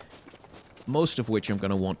Forest. Most of which I'm going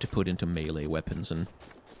to want to put into melee weapons and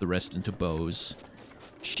the rest into bows.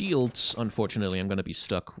 Shields, unfortunately, I'm going to be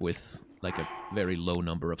stuck with like a very low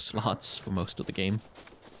number of slots for most of the game.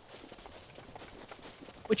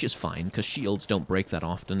 Which is fine, because shields don't break that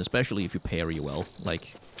often, especially if you parry well.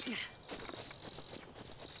 Like,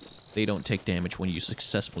 they don't take damage when you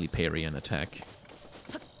successfully parry an attack.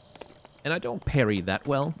 And I don't parry that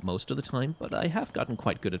well most of the time, but I have gotten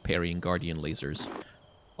quite good at parrying guardian lasers.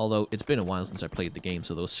 Although, it's been a while since I played the game,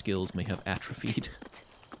 so those skills may have atrophied.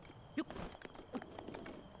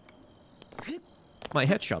 My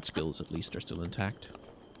headshot skills, at least, are still intact.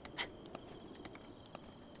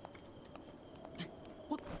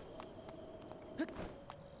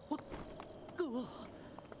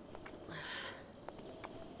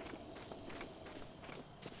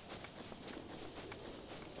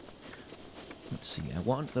 Let's see, I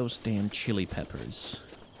want those damn chili peppers.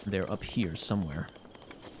 They're up here somewhere.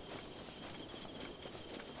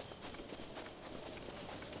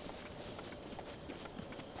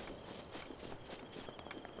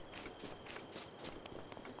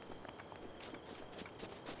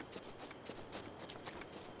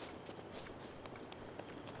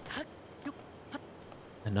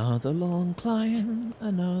 Another long climb,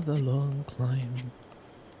 another long climb.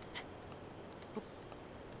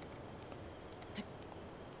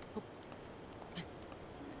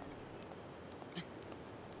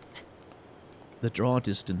 The draw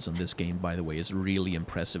distance on this game, by the way, is really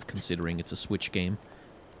impressive considering it's a Switch game.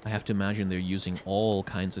 I have to imagine they're using all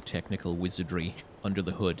kinds of technical wizardry under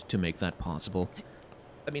the hood to make that possible.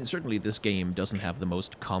 I mean, certainly this game doesn't have the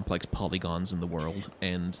most complex polygons in the world,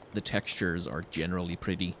 and the textures are generally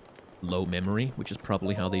pretty low memory, which is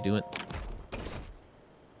probably how they do it.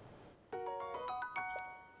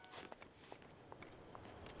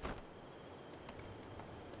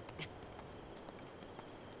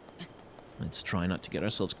 Let's try not to get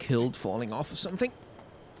ourselves killed falling off of something.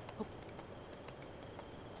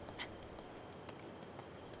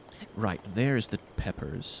 Right, there's the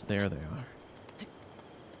peppers. There they are.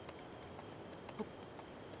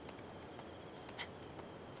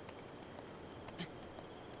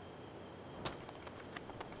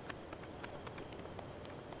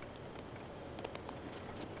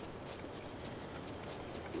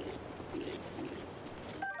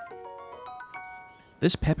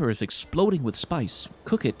 This pepper is exploding with spice.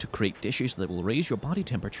 Cook it to create dishes that will raise your body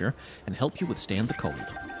temperature and help you withstand the cold.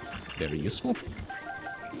 Very useful.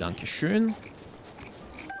 Dankeschön.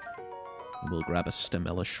 We'll grab a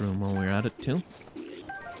stemella shroom while we're at it, too.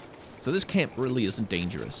 So this camp really isn't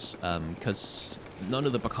dangerous, because none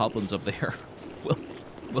of the bokoblins up there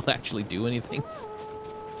will actually do anything.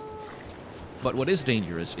 But what is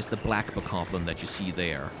dangerous is the black bokoblin that you see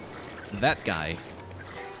there. That guy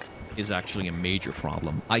is actually a major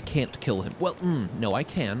problem. I can't kill him. Well, no, I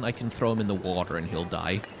can. I can throw him in the water and he'll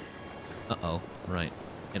die. Uh-oh. Right.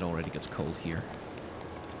 It already gets cold here.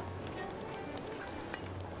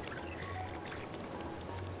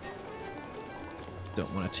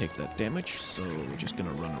 Don't want to take that damage, so we're just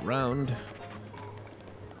gonna run around.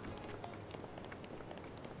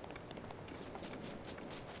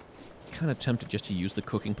 Kind of tempted just to use the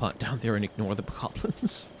cooking pot down there and ignore the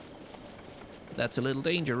bokoblins. That's a little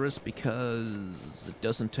dangerous because it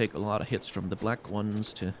doesn't take a lot of hits from the black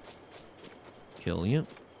ones to kill you.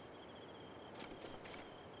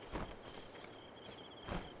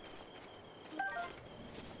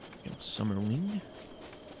 Summerwing.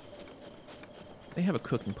 They have a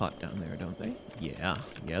cooking pot down there, don't they? Yeah,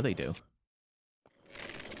 they do.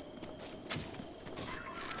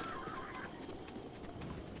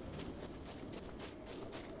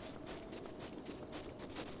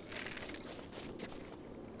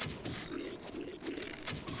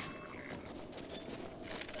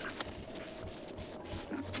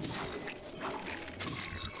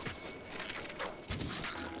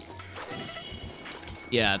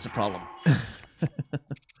 Yeah, it's a problem.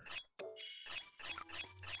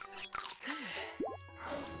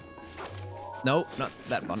 No, not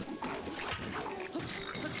that one.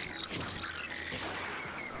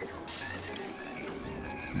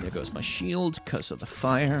 There goes my shield because of the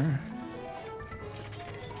fire.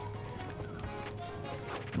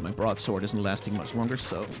 And my broadsword isn't lasting much longer,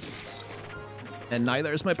 so... And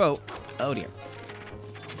neither is my bow. Oh dear.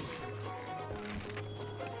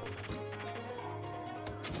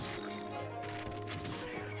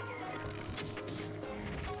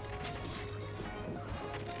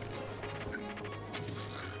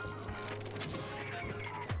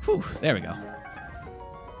 Whew, there we go. A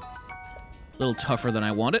little tougher than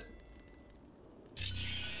I wanted.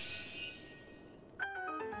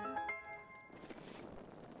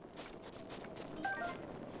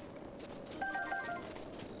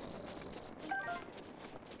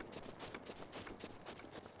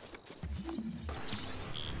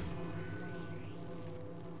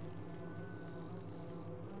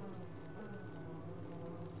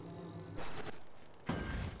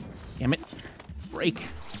 break.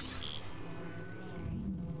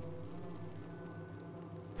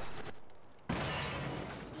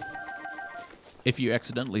 If you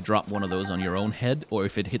accidentally drop one of those on your own head, or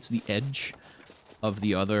if it hits the edge of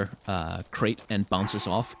the other crate and bounces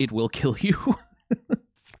off, it will kill you.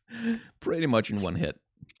 Pretty much in one hit.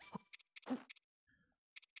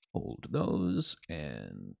 Hold those,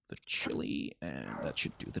 and the chili, and that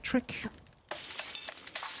should do the trick.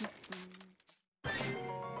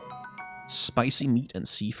 Spicy meat and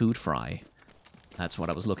seafood fry. That's what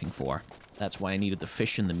I was looking for. That's why I needed the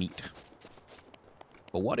fish and the meat.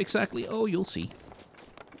 But what exactly? Oh, you'll see.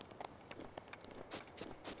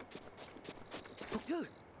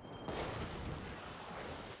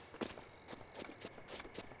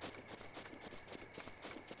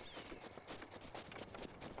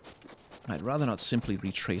 I'd rather not simply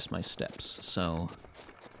retrace my steps, so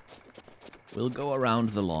we'll go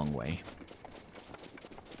around the long way.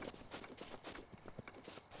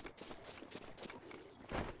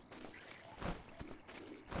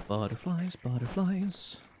 Butterflies,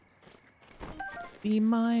 butterflies, be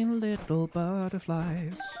mine, little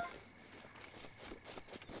butterflies.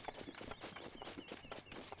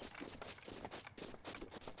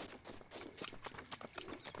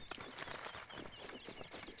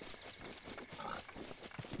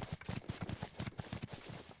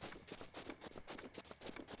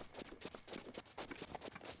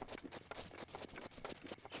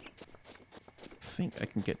 I think I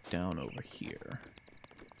can get down over here.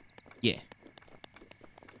 Yeah.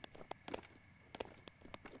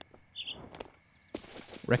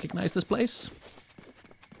 Recognize this place?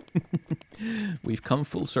 We've come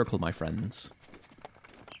full circle, my friends.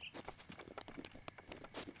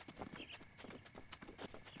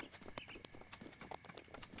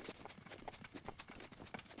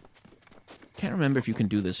 Can't remember if you can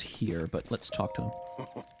do this here, but let's talk to him.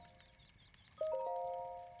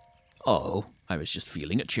 Oh, I was just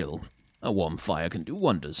feeling a chill. A warm fire can do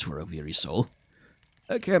wonders for a weary soul.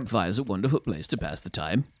 A campfire's a wonderful place to pass the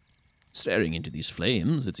time. Staring into these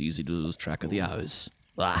flames, it's easy to lose track of the hours.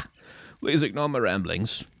 Ah, please ignore my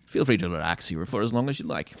ramblings. Feel free to relax here for as long as you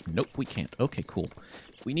like. Nope, we can't. Okay, cool.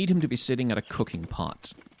 We need him to be sitting at a cooking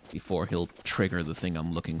pot before he'll trigger the thing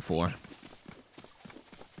I'm looking for.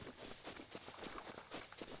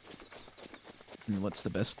 And what's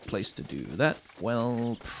the best place to do that?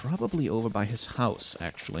 Well, probably over by his house,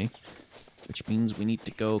 actually. Which means we need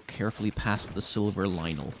to go carefully past the silver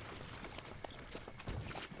Lionel.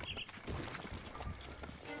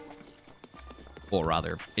 Or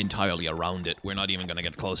rather, entirely around it. We're not even going to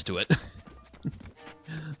get close to it.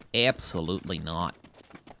 Absolutely not.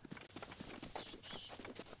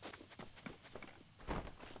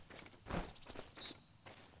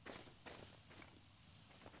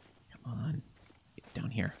 Come on. Get down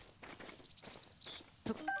here.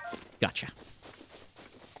 Gotcha.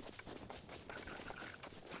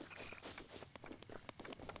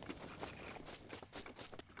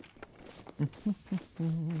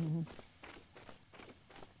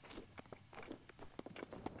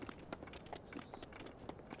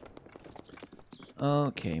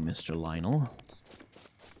 Okay, Mr. Lionel.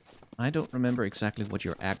 I don't remember exactly what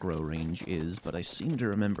your aggro range is, but I seem to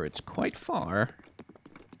remember it's quite far.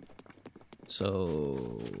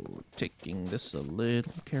 So, taking this a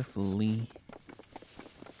little carefully.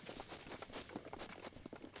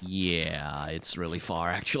 Yeah, it's really far,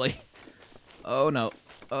 actually. Oh, no.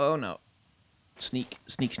 Oh, no. Sneak,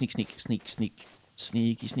 sneak, sneak, sneak, sneak, sneak.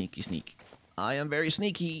 Sneaky, sneaky, sneak. I am very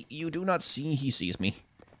sneaky. You do not see, he sees me.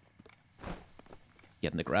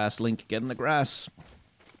 Get in the grass, Link. Get in the grass.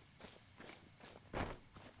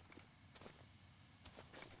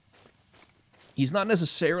 He's not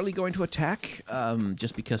necessarily going to attack,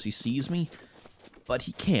 just because he sees me. But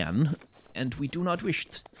he can, and we do not wish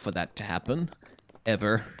for that to happen.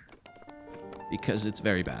 Ever. Because it's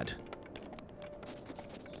very bad.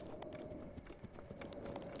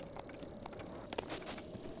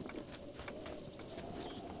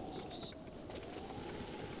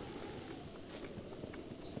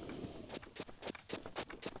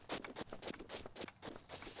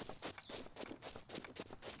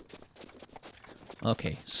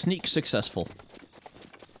 Okay, sneak successful.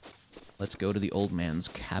 Let's go to the old man's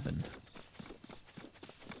cabin.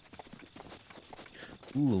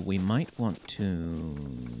 Ooh, we might want to...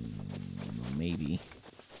 maybe.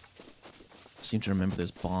 I seem to remember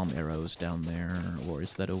there's bomb arrows down there, or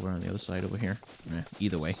is that over on the other side over here?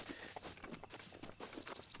 Either way.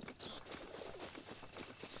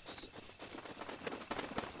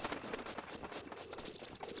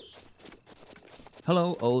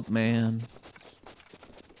 Hello, old man.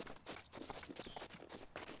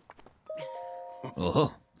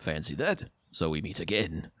 Oh, fancy that. So we meet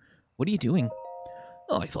again. What are you doing?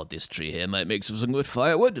 Oh, I thought this tree here might make for some good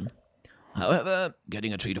firewood. However,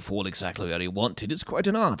 getting a tree to fall exactly where you want it is quite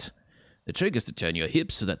an art. The trick is to turn your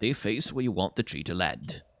hips so that they face where you want the tree to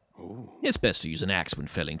land. Ooh. It's best to use an axe when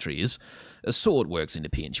felling trees. A sword works in a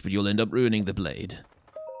pinch, but you'll end up ruining the blade.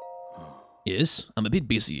 Yes, I'm a bit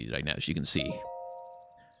busy right now, as you can see.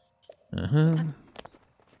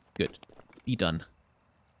 Good. Be done.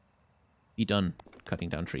 Be done cutting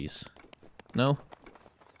down trees. No?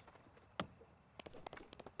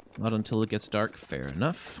 Not until it gets dark. Fair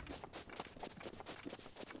enough.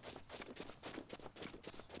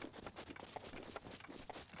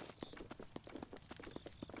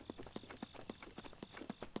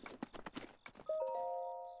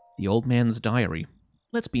 The old man's diary.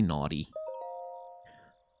 Let's be naughty.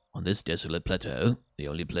 On this desolate plateau, the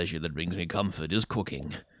only pleasure that brings me comfort is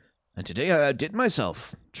cooking. And today I outdid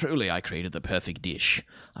myself. Truly, I created the perfect dish.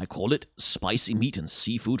 I call it spicy meat and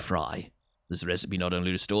seafood fry. This recipe not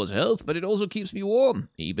only restores health, but it also keeps me warm,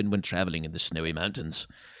 even when traveling in the snowy mountains.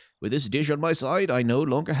 With this dish on my side, I no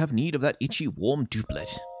longer have need of that itchy, warm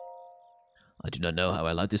doublet. I do not know how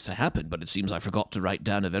I allowed this to happen, but it seems I forgot to write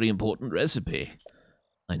down a very important recipe.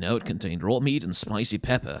 I know it contained raw meat and spicy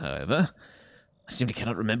pepper, however. I simply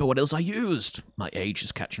cannot remember what else I used. My age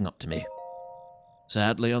is catching up to me.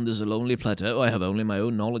 Sadly, on this lonely plateau, I have only my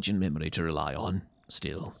own knowledge and memory to rely on.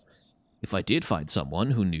 Still, if I did find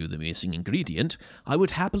someone who knew the missing ingredient, I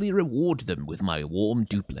would happily reward them with my warm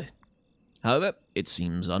doublet. However, it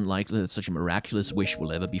seems unlikely that such a miraculous wish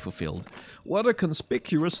will ever be fulfilled. What a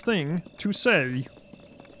conspicuous thing to say.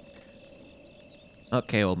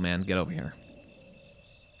 Okay, old man, get over here.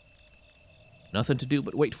 Nothing to do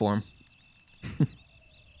but wait for him.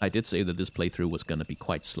 I did say that this playthrough was going to be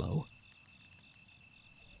quite slow.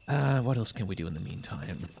 What else can we do in the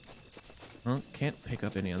meantime? Well, can't pick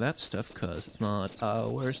up any of that stuff because it's not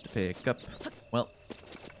ours to pick up. Well,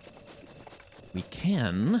 we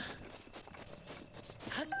can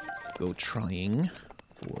go trying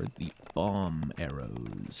for the bomb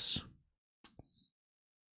arrows.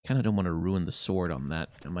 Kind of don't want to ruin the sword on that.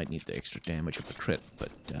 I might need the extra damage of the crit,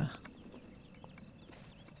 but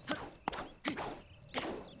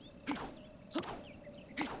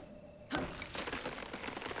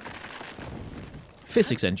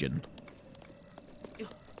physics engine.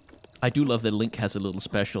 I do love that Link has a little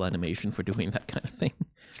special animation for doing that kind of thing,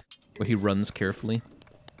 where he runs carefully.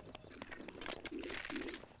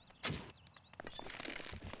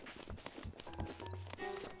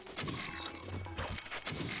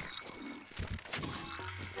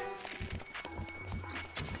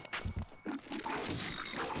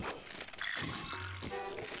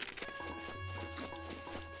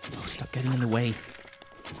 Oh, stop getting in the way.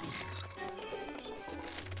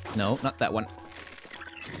 No, not that one.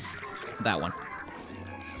 That one.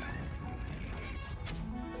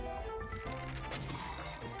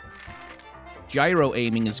 Gyro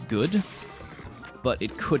aiming is good, but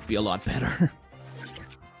it could be a lot better.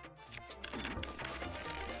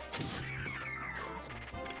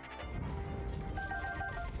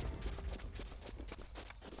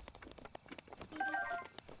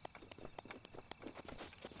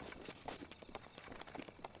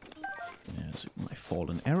 There's my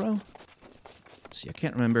fallen arrow. See, I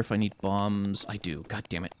can't remember if I need bombs. I do. God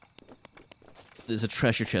damn it. There's a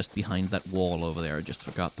treasure chest behind that wall over there. I just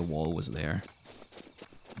forgot the wall was there.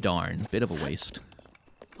 Darn. Bit of a waste.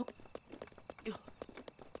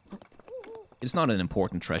 It's not an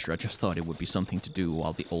important treasure. I just thought it would be something to do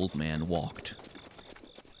while the old man walked.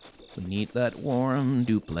 We need that warm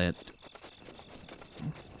doublet.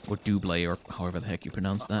 Or double, or however the heck you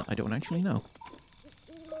pronounce that. I don't actually know.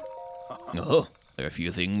 Oh, there are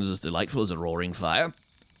few things as delightful as a roaring fire.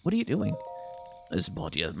 What are you doing? This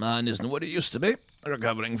body of mine isn't what it used to be.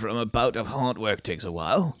 Recovering from a bout of hard work takes a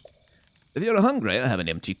while. If you're hungry, I have an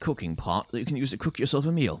empty cooking pot that you can use to cook yourself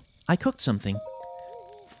a meal. I cooked something.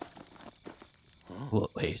 Oh,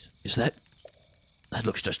 wait, is that... That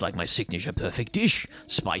looks just like my signature perfect dish.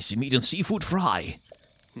 Spicy meat and seafood fry.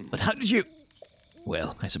 But how did you...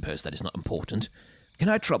 Well, I suppose that is not important. Can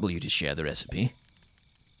I trouble you to share the recipe?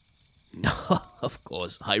 Of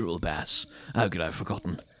course, Hyrule Bass. How could I have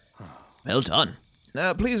forgotten? Well done.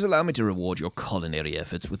 Now, please allow me to reward your culinary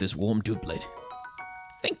efforts with this warm doublet.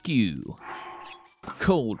 Thank you.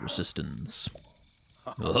 Cold resistance.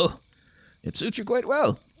 Oh, it suits you quite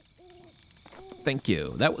well. Thank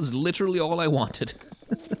you. That was literally all I wanted.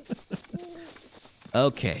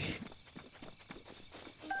 Okay.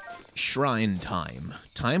 Shrine time.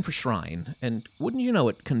 Time for shrine. And wouldn't you know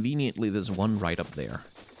it, conveniently there's one right up there.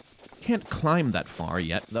 Can't climb that far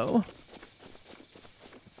yet, though.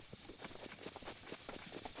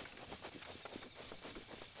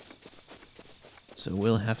 So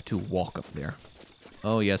we'll have to walk up there.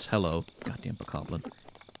 Oh, yes, hello. Goddamn bokoblin.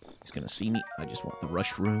 He's gonna see me. I just want the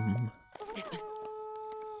rush room.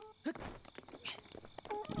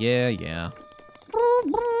 Yeah, yeah.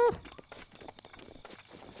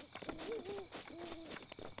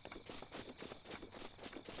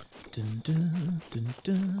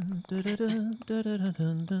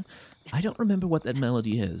 I don't remember what that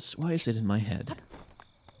melody is. Why is it in my head?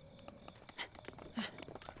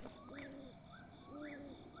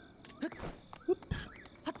 Whoop.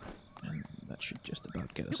 And that should just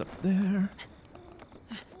about get us up there.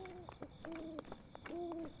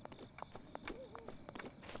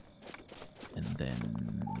 And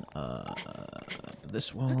then,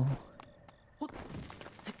 this wall.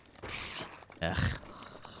 Ugh.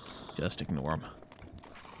 Just ignore them.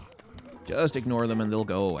 Just ignore them and they'll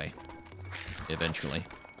go away. Eventually.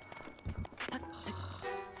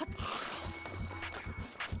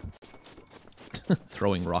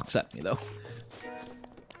 Throwing rocks at me, though.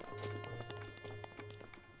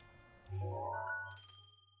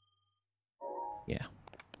 Yeah.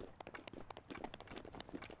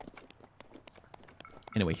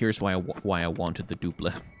 Anyway, here's why I wanted the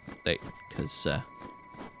double. Because,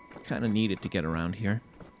 kind of needed to get around here.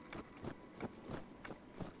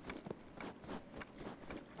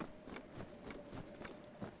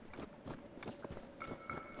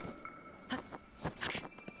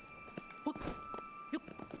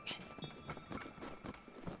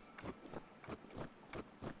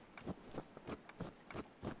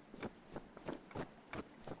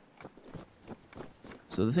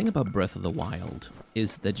 So the thing about Breath of the Wild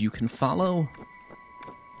is that you can follow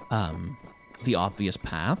the obvious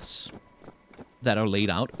paths that are laid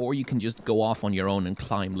out, or you can just go off on your own and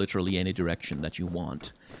climb literally any direction that you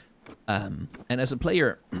want. And as a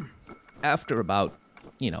player, after about,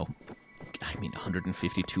 you know, I mean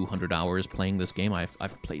 150, 200 hours playing this game,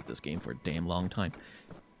 I've played this game for a damn long time.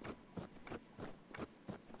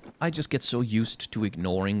 I just get so used to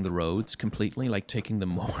ignoring the roads completely, like taking them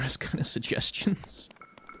more as kind of suggestions.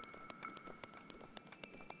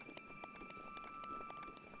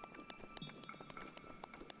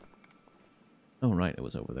 Oh, right, it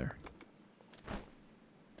was over there.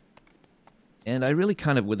 And I really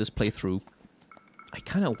kind of, with this playthrough, I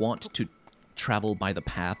kind of want to travel by the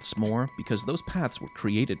paths more, because those paths were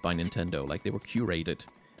created by Nintendo, like they were curated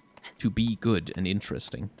to be good and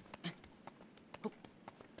interesting.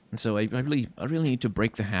 And so I really need to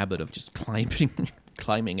break the habit of just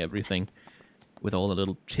climbing everything with all the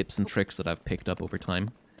little tips and tricks that I've picked up over time.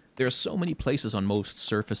 There are so many places on most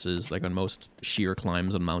surfaces, like on most sheer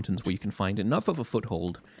climbs on mountains, where you can find enough of a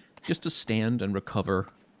foothold just to stand and recover,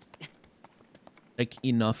 like,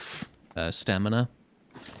 enough stamina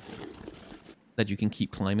that you can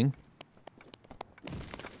keep climbing.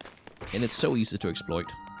 And it's so easy to exploit.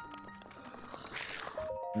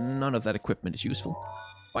 None of that equipment is useful.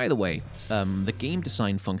 By the way, the game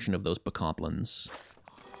design function of those bokoblins,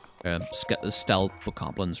 stealth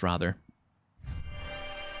bokoblins rather,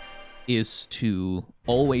 is to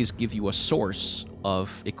always give you a source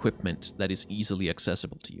of equipment that is easily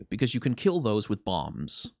accessible to you. Because you can kill those with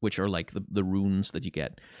bombs, which are like the runes that you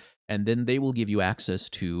get. And then they will give you access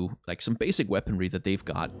to like some basic weaponry that they've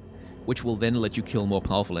got, which will then let you kill more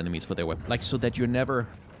powerful enemies for their weapon. Like, so that you're never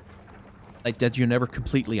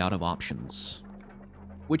completely out of options.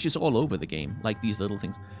 Which is all over the game, like these little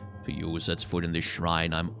things. To you who sets foot in this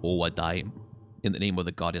shrine, I'm Owadai. In the name of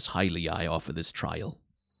the goddess Hylia, I offer this trial.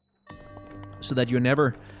 So that you're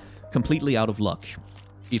never completely out of luck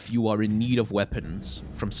if you are in need of weapons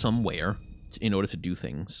from somewhere in order to do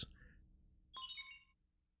things.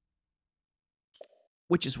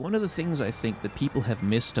 Which is one of the things I think that people have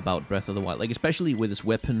missed about Breath of the Wild, like especially with this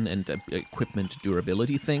weapon and equipment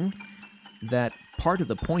durability thing, that part of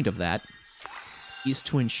the point of that is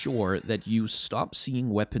to ensure that you stop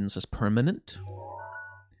seeing weapons as permanent,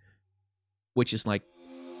 which is like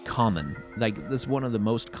common. Like, that's one of the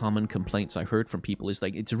most common complaints I heard from people, is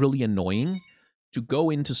like, it's really annoying to go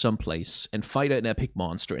into some place and fight an epic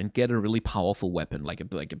monster and get a really powerful weapon, like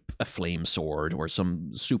a flame sword or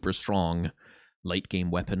some super strong late game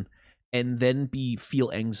weapon, and then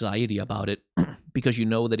feel anxiety about it because you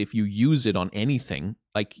know that if you use it on anything,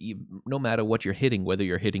 like no matter what you're hitting, whether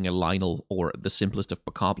you're hitting a Lionel or the simplest of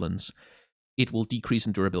bokoblins, it will decrease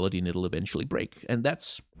in durability and it'll eventually break. And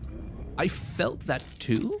that's... I felt that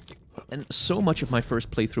too, and so much of my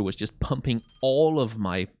first playthrough was just pumping all of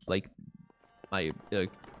my, like,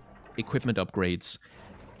 equipment upgrades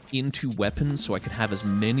into weapons so I could have as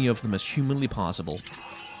many of them as humanly possible.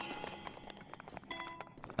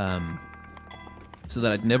 so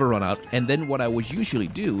that I'd never run out. And then what I would usually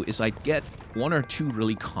do is I'd get 1 or 2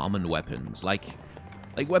 really common weapons, like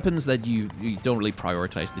weapons that you don't really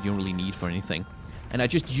prioritize, that you don't really need for anything. And I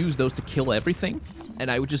just use those to kill everything, and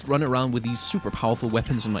I would just run around with these super powerful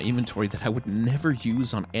weapons in my inventory that I would never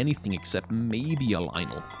use on anything except maybe a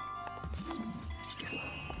Lionel.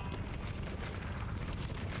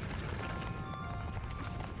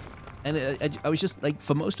 And I was just, like,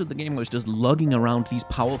 for most of the game, I was just lugging around these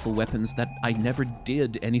powerful weapons that I never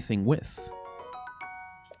did anything with.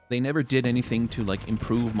 They never did anything to, like,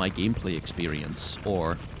 improve my gameplay experience,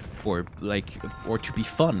 or to be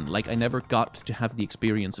fun. Like, I never got to have the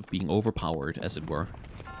experience of being overpowered, as it were.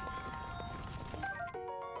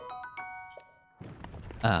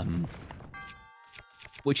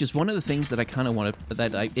 Which is one of the things that I kind of want to,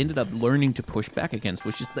 that I ended up learning to push back against,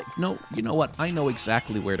 which is that, no, you know what, I know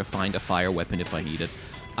exactly where to find a fire weapon if I need it.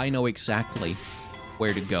 I know exactly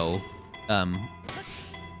where to go.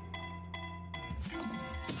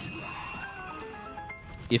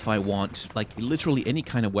 If I want, like, literally any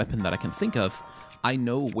kind of weapon that I can think of, I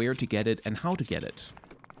know where to get it and how to get it.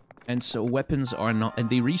 And so weapons are not, and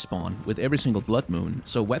they respawn with every single blood moon,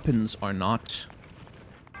 so weapons are not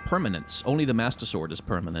permanent. Only the Master Sword is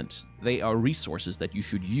permanent. They are resources that you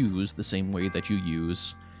should use the same way that you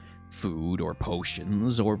use food or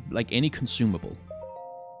potions or, like, any consumable.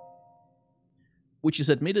 Which is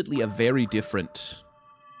admittedly a very different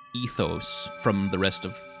ethos from the rest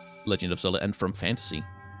of Legend of Zelda and from fantasy.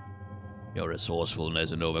 Your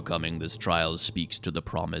resourcefulness in overcoming this trial speaks to the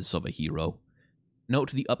promise of a hero.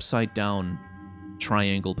 Note the upside-down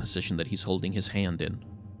triangle position that he's holding his hand in.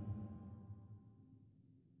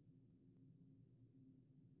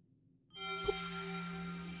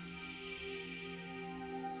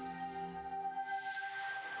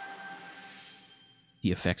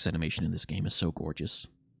 The effects animation in this game is so gorgeous.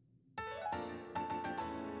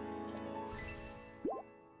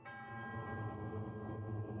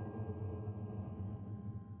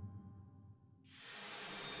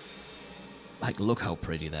 Like, look how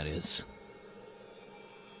pretty that is.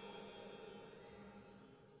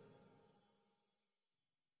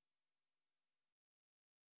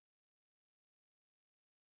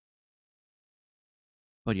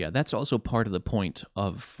 But yeah, that's also part of the point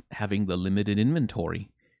of having the limited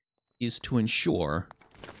inventory, is to ensure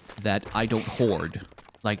that I don't hoard.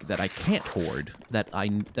 Like, that I can't hoard. That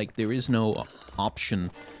there is no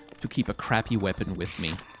option to keep a crappy weapon with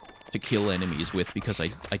me to kill enemies with because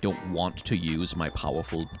I don't want to use my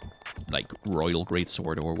powerful, like, Royal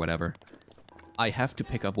Greatsword or whatever. I have to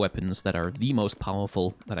pick up weapons that are the most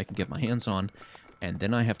powerful that I can get my hands on, and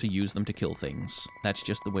then I have to use them to kill things. That's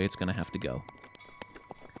just the way it's gonna have to go.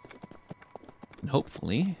 And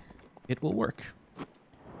hopefully, it will work.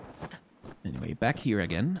 Anyway, back here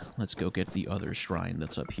again. Let's go get the other shrine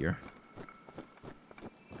that's up here.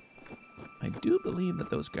 I do believe that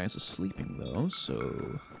those guys are sleeping, though,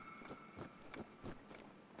 so...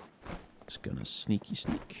 just gonna sneaky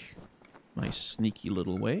sneak my sneaky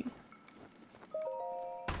little way.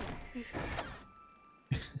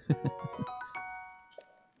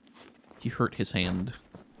 He hurt his hand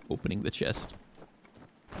opening the chest.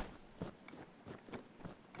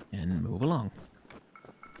 And move along.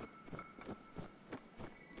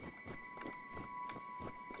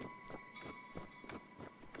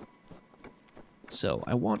 So,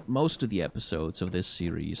 I want most of the episodes of this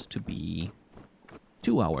series to be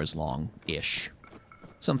 2 hours long-ish.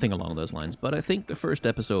 Something along those lines. But I think the first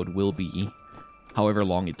episode will be however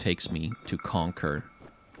long it takes me to conquer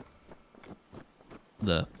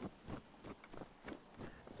the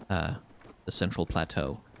Central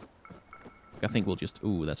Plateau. I think we'll just...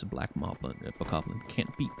 ooh, that's a black bokoblin.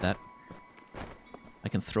 Can't beat that. I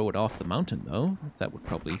can throw it off the mountain, though. That would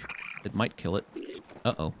probably... it might kill it.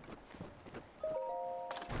 Uh-oh.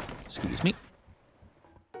 Excuse me.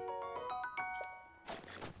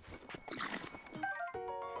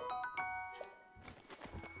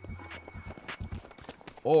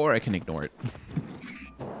 Or I can ignore it.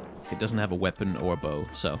 It doesn't have a weapon or a bow,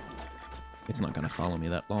 so it's not going to follow me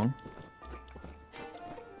that long.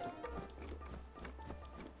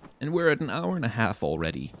 And we're at 1.5 hours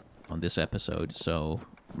already on this episode, so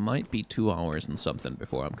might be 2 hours and something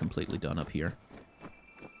before I'm completely done up here.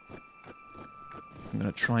 I'm going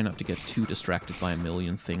to try not to get too distracted by a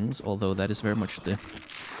million things, although that is very much the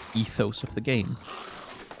ethos of the game.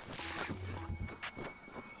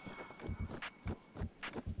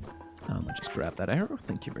 I'll just grab that arrow,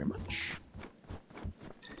 thank you very much.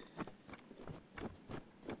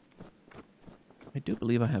 I do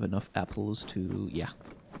believe I have enough apples to... yeah.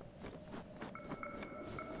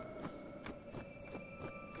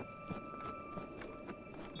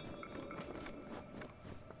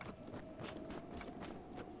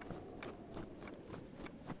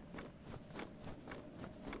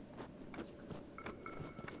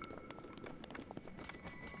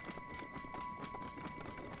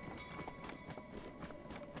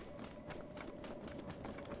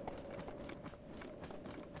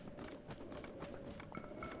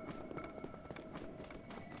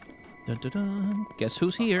 Dun, dun, dun. Guess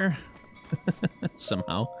who's here?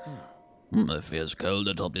 Somehow. The fierce cold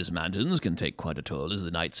atop these mountains can take quite a toll as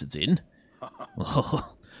the night sets in.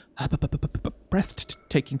 Oh,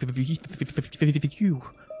 breathtaking view.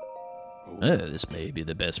 This may be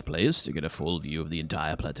the best place to get a full view of the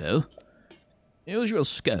entire plateau. Use your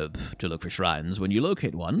scope to look for shrines. When you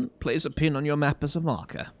locate one, place a pin on your map as a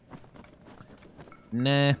marker.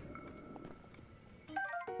 Nah.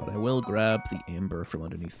 But I will grab the amber from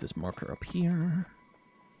underneath this marker up here.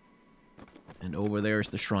 And over there is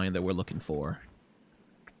the shrine that we're looking for.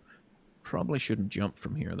 Probably shouldn't jump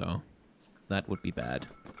from here, though. That would be bad.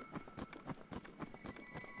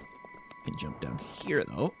 Can jump down here,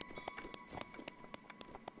 though.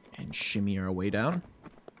 And shimmy our way down.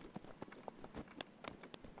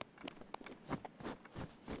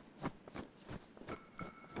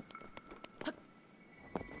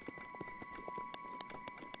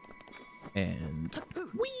 And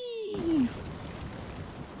whee!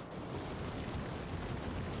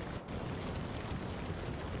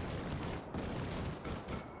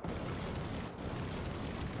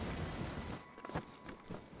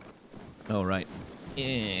 All right.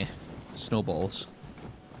 Snowballs.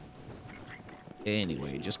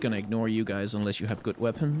 Anyway, just gonna ignore you guys unless you have good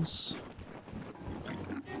weapons.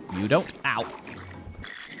 You don't. Ow!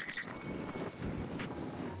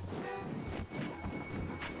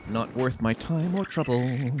 Not worth my time or trouble.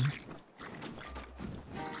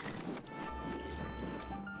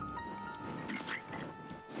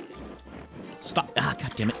 Stop. Ah,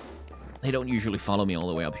 God damn it. They don't usually follow me all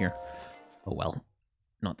the way up here. Oh well.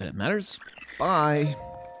 Not that it matters. Bye.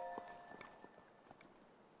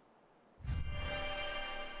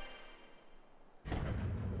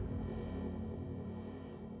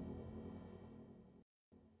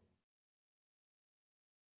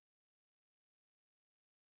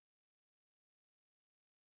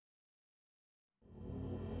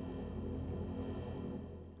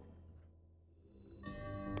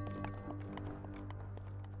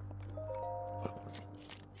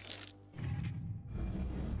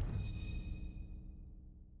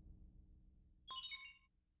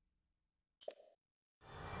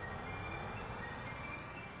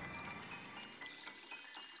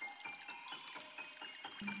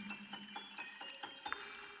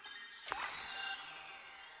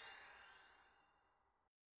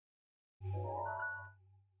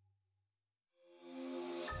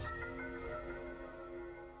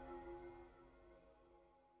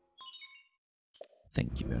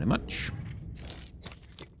 Thank you very much.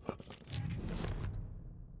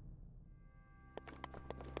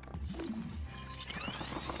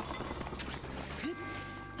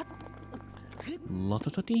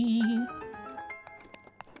 La-da-da-dee.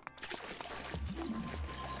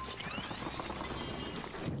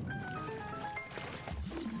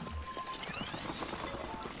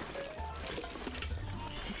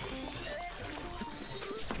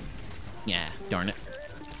 Yeah, darn it.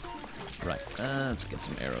 Right, let's get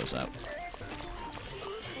some arrows out.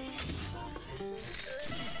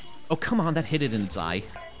 Oh, come on, that hit it in its eye.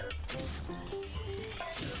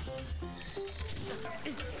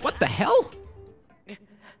 What the hell?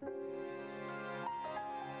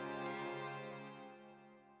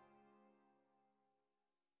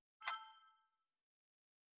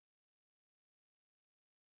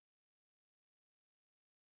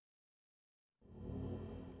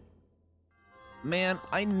 Man,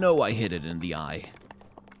 I know I hit it in the eye.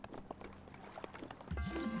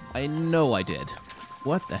 I know I did.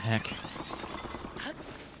 What the heck?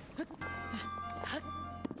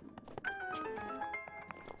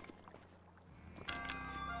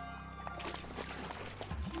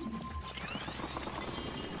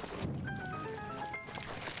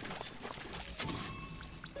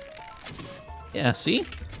 Yeah, see?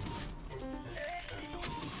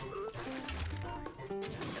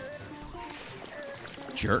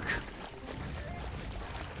 Jerk.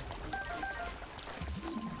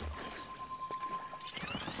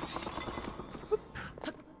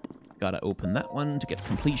 Gotta open that one to get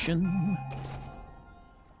completion.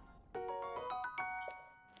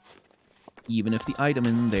 Even if the item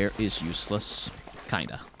in there is useless.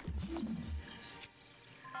 Kinda.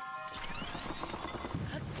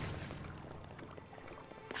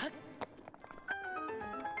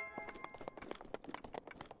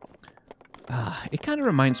 It kind of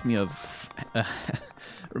reminds me of...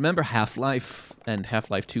 remember Half-Life and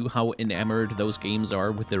Half-Life 2, how enamored those games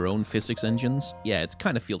are with their own physics engines? Yeah, it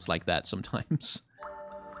kind of feels like that sometimes.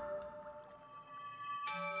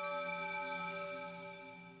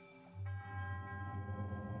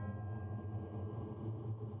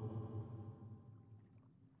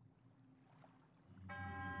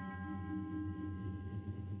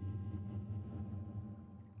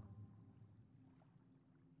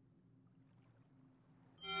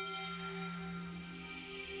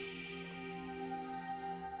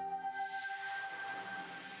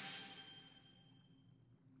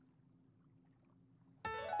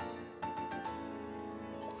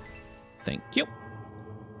 Thank you.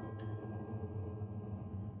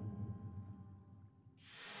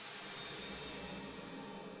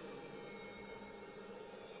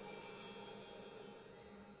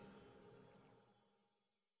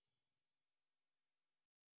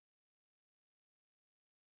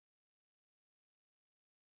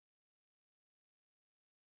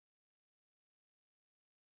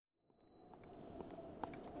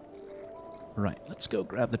 Right, let's go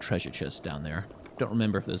grab the treasure chest down there. Don't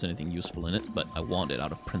remember if there's anything useful in it, but I want it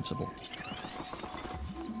out of principle.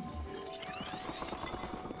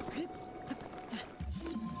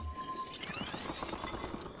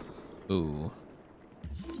 Ooh.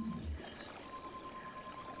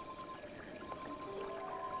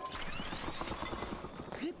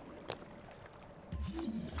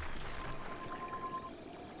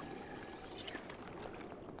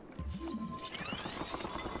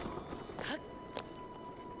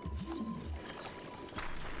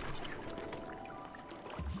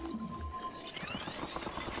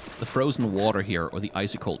 The frozen water here, or the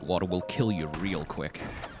icy cold water, will kill you real quick.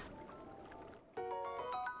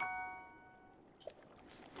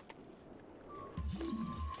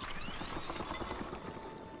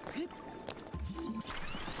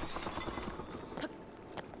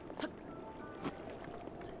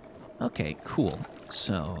 Okay, cool.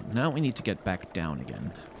 So, now we need to get back down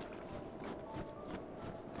again.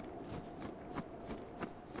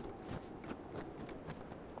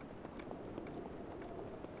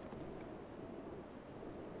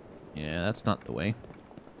 Yeah, that's not the way.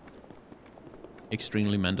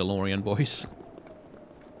 Extremely Mandalorian voice.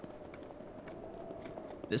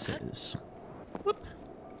 This is... Whoop.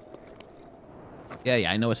 Yeah,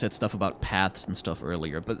 I know I said stuff about paths and stuff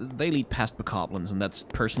earlier, but they lead past bokoblins, and that's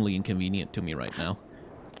personally inconvenient to me right now.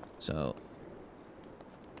 So...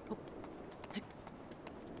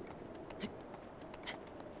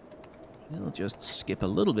 we'll just skip a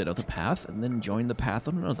little bit of the path, and then join the path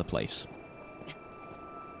on another place.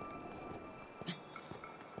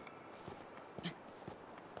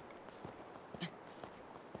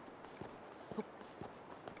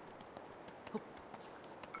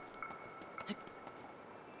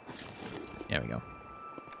 There we go.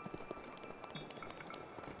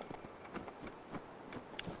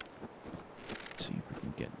 Let's see if we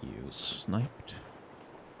can get you sniped.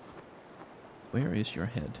 Where is your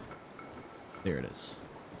head? There it is.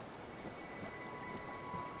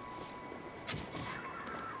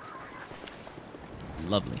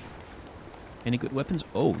 Lovely. Any good weapons?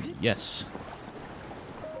 Oh, yes.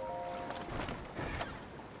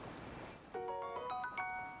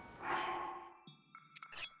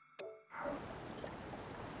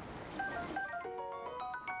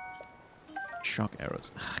 Shock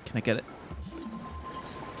arrows. Can I get it?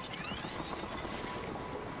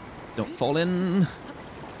 Don't fall in.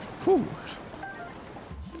 Whew.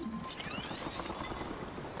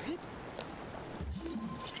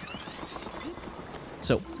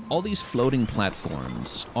 So all these floating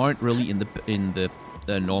platforms aren't really in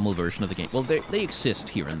the normal version of the game. Well, they exist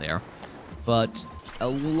here and there, but a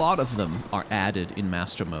lot of them are added in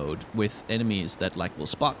Master Mode with enemies that like will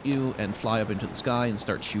spot you and fly up into the sky and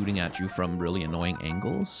start shooting at you from really annoying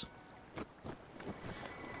angles.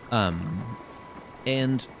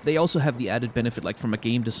 And they also have the added benefit, like from a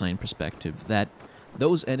game design perspective, that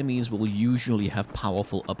those enemies will usually have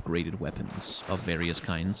powerful upgraded weapons of various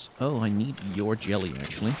kinds. Oh, I need your jelly,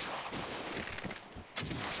 actually.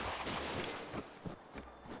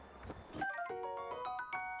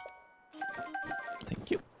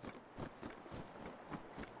 Thank you.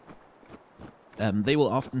 They will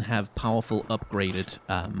often have powerful upgraded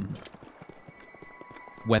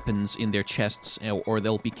weapons in their chests, or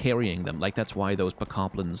they'll be carrying them. Like, that's why those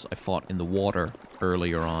bokoblins I fought in the water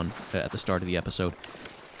earlier on, at the start of the episode,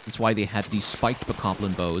 that's why they had these spiked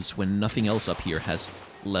bokoblin bows when nothing else up here has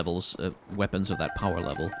levels, weapons of that power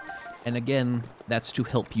level. And again, that's to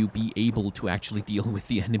help you be able to actually deal with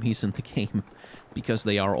the enemies in the game, because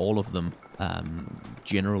they are, all of them,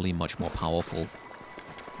 generally much more powerful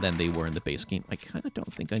than they were in the base game. I kind of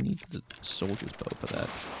don't think I need the soldier's bow for that.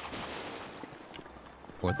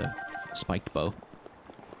 Or the spiked bow.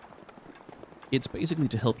 It's basically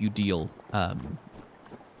to help you deal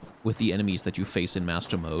with the enemies that you face in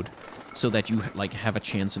Master Mode, so that you like have a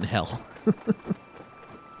chance in hell.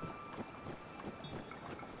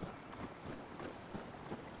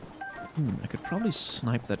 I could probably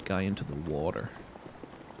snipe that guy into the water.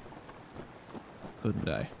 Couldn't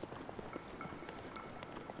I?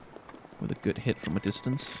 With a good hit from a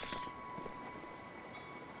distance.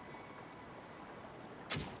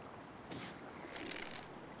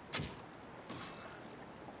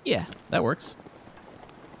 Yeah, that works.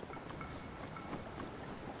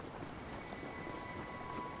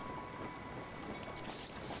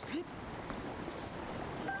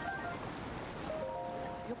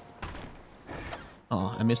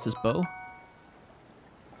 Oh, I missed this bow?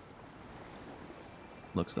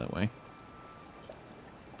 Looks that way.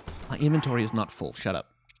 My inventory is not full. Shut up.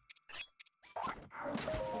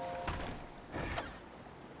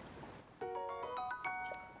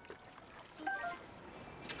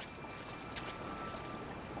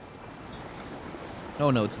 Oh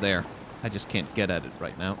no, it's there. I just can't get at it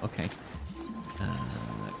right now. Okay.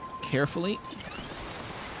 Carefully.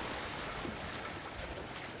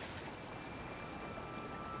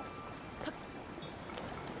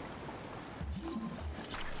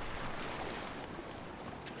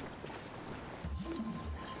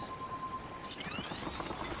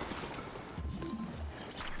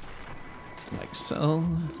 Like so.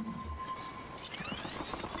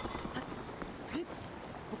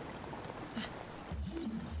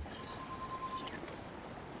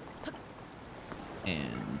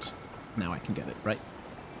 And now I can get it, right?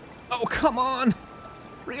 Oh, come on!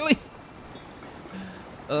 Really?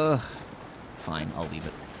 Fine, I'll leave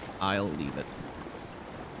it. I'll leave it.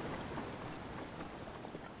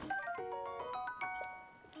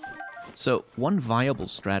 So, one viable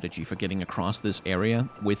strategy for getting across this area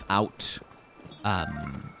without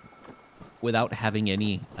having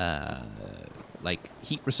any, like,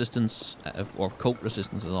 heat resistance or cold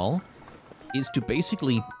resistance at all, is to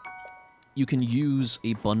basically, you can use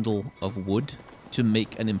a bundle of wood to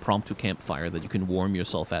make an impromptu campfire that you can warm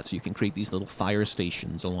yourself at, so you can create these little fire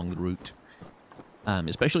stations along the route.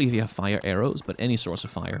 Especially if you have fire arrows, but any source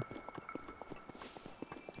of fire.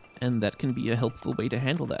 And that can be a helpful way to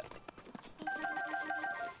handle that.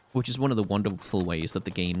 Which is one of the wonderful ways that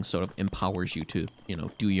the game sort of empowers you to, you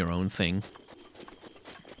know, do your own thing.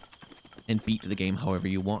 And beat the game however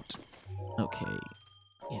you want. Okay.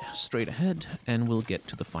 Yeah, straight ahead, and we'll get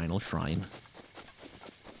to the final shrine.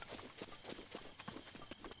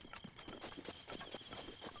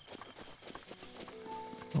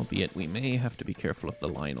 Albeit we may have to be careful of the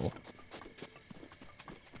Lionel.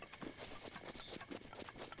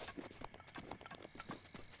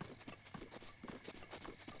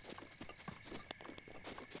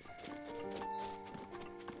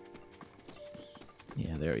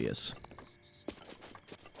 Yeah, there he is.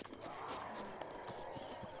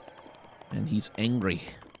 And he's angry,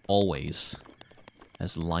 always,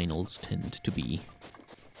 as Lionels tend to be.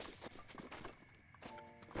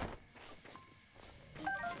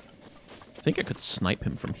 I think I could snipe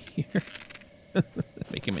him from here.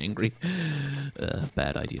 Make him angry.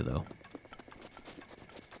 Bad idea, though.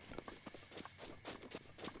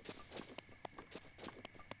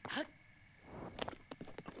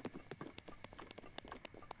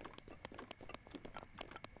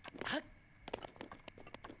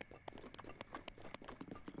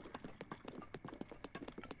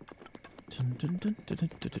 Dun, dun, dun, dun, dun,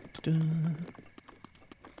 dun, dun, dun.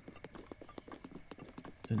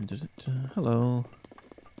 Dun, dun, dun, dun. Hello.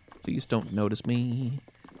 Please don't notice me.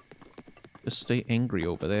 Just stay angry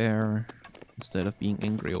over there instead of being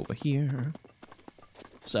angry over here.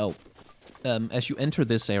 So, as you enter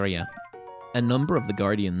this area, a number of the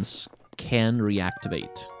Guardians can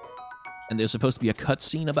reactivate. And there's supposed to be a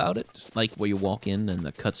cutscene about it, like where you walk in and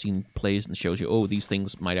the cutscene plays and shows you, oh, these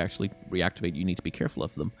things might actually reactivate, you need to be careful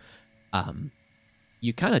of them.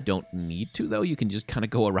 You kind of don't need to, though. You can just kind of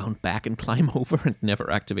go around back and climb over and never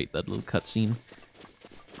activate that little cutscene.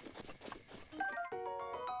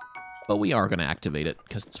 But we are going to activate it,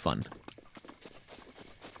 because it's fun.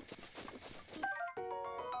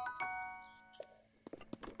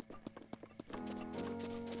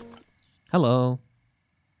 Hello.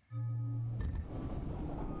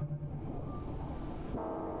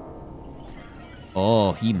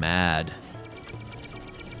 Oh, he mad.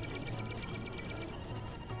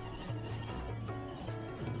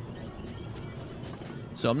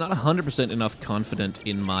 So I'm not 100% enough confident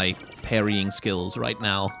in my parrying skills right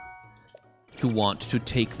now to want to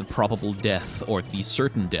take the probable death, or the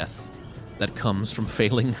certain death, that comes from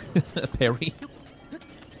failing a parry.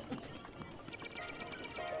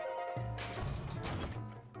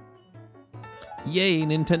 Yay,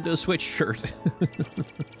 Nintendo Switch shirt.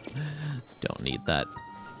 Don't need that.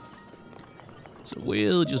 So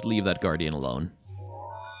we'll just leave that Guardian alone.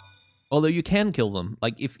 Although you can kill them.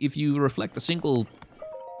 Like, if you reflect a single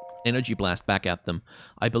energy blast back at them,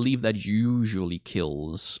 I believe that usually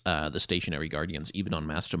kills the stationary Guardians, even on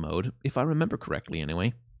Master Mode, if I remember correctly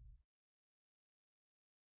anyway.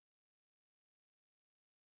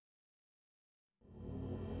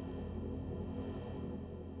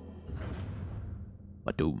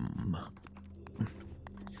 Ba-doom.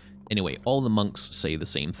 Anyway, all the monks say the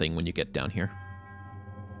same thing when you get down here.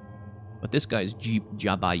 But this guy's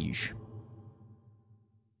Jabaij.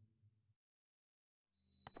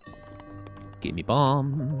 Give me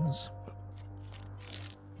bombs.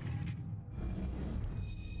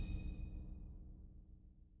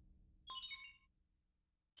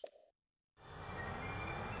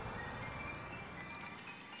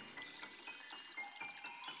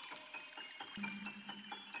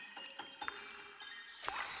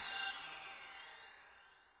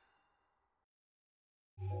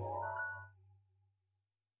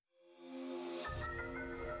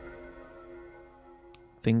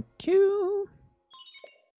 Thank you.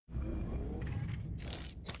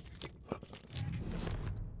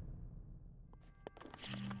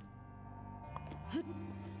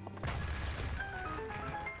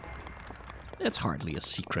 It's hardly a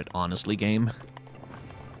secret, honestly, game.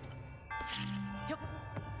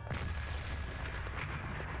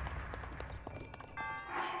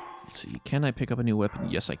 Let's see, can I pick up a new weapon?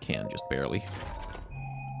 Yes, I can, just barely.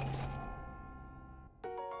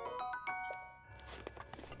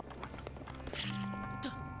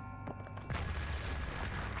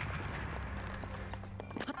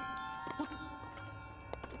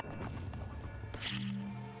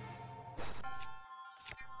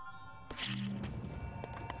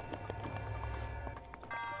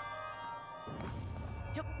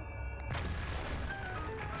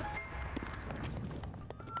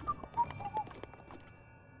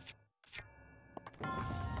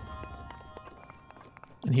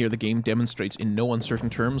 And here the game demonstrates in no uncertain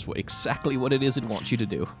terms exactly what it is it wants you to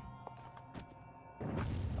do.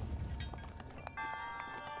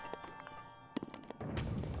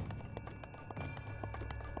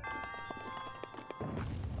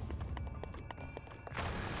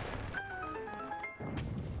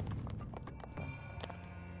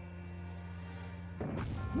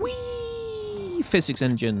 Whee! Physics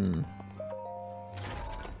engine.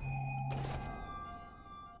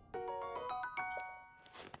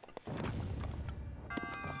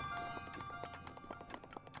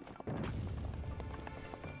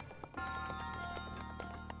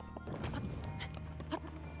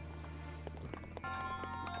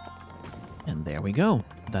 And there we go.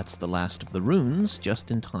 That's the last of the runes,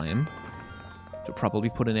 just in time to probably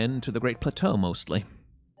put an end to the Great Plateau, mostly.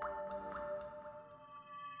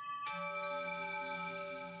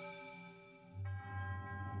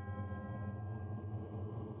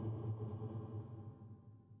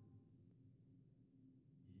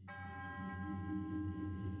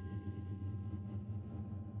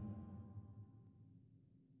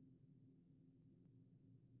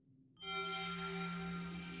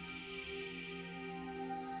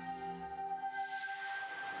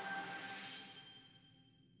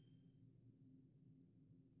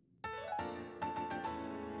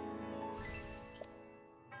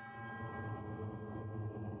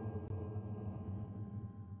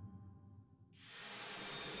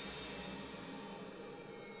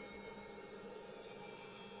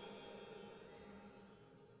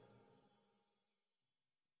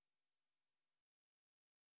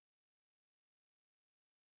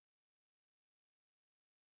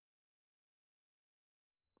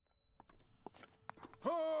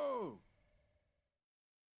 Ho!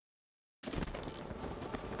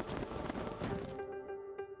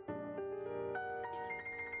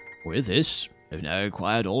 With this, I've now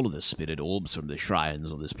acquired all of the spirit orbs from the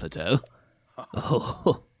shrines on this plateau.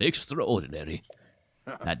 Oh, extraordinary.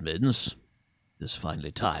 That means it is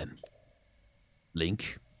finally time.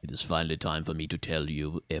 Link, it is finally time for me to tell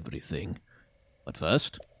you everything. But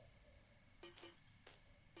first,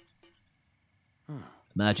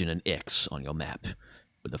 imagine an X on your map,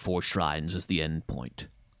 with the 4 shrines as the end point.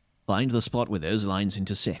 Find the spot where those lines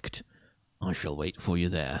intersect. I shall wait for you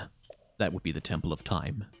there. That would be the Temple of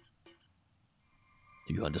Time.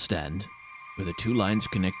 Do you understand? Where the 2 lines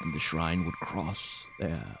connecting the shrine would cross,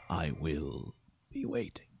 there I will be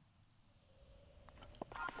waiting.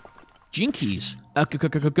 Jinkies! A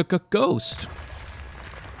ghost!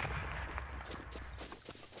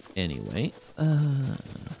 Anyway,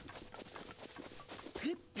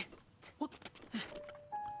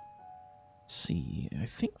 see, I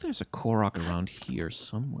think there's a Korok around here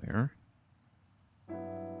somewhere.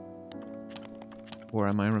 Or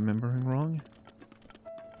am I remembering wrong?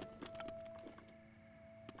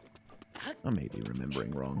 I may be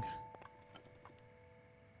remembering wrong.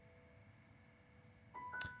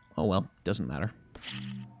 Oh well, doesn't matter.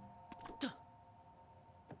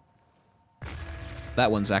 That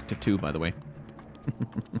one's active too, by the way.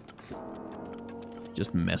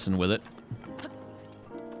 Just messing with it.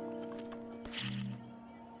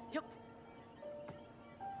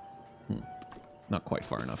 Not quite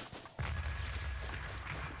far enough.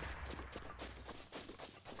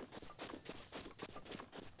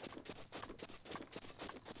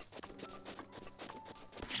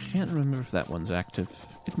 Can't remember if that one's active.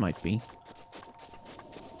 It might be.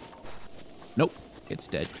 Nope, it's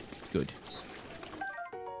dead. Good.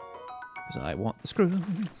 Because I want the screws.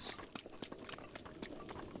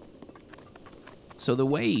 So the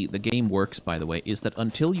way the game works, by the way, is that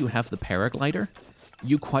until you have the paraglider,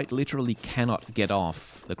 you quite literally cannot get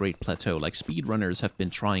off the Great Plateau. Like, speedrunners have been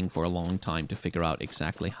trying for a long time to figure out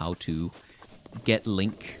exactly how to get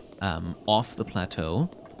Link off the plateau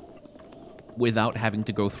without having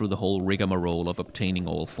to go through the whole rigmarole of obtaining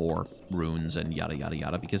all 4 runes and yada yada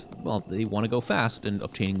yada, because, well, they want to go fast and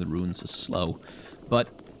obtaining the runes is slow. But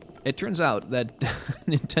it turns out that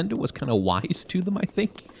Nintendo was kind of wise to them, I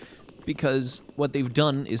think, because what they've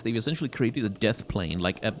done is they've essentially created a death plane,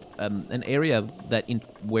 like an area that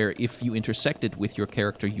where if you intersect it with your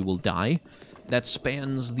character, you will die, that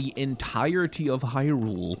spans the entirety of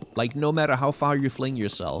Hyrule. Like, no matter how far you fling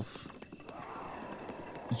yourself,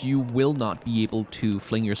 you will not be able to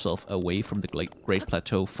fling yourself away from the Great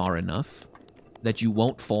Plateau far enough that you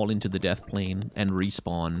won't fall into the death plane and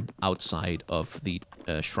respawn outside of the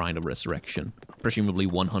Shrine of Resurrection. Presumably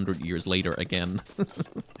 100 years later again,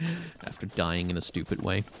 after dying in a stupid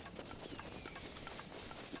way.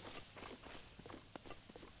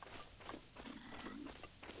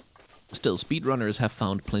 Still, speedrunners have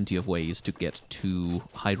found plenty of ways to get to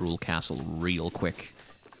Hyrule Castle real quick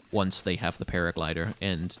once they have the paraglider,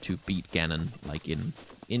 and to beat Ganon, like,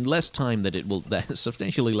 in less time than it will,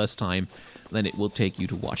 substantially less time than it will take you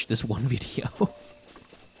to watch this one video.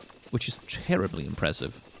 Which is terribly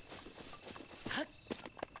impressive.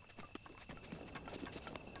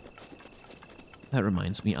 That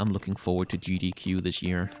reminds me, I'm looking forward to GDQ this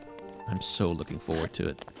year. I'm so looking forward to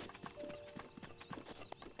it.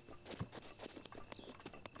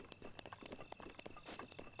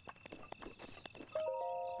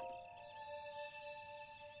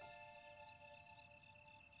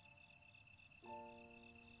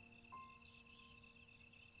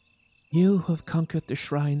 You who have conquered the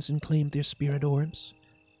shrines and claimed their spirit orbs,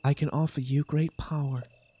 I can offer you great power.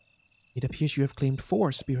 It appears you have claimed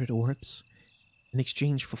 4 spirit orbs. In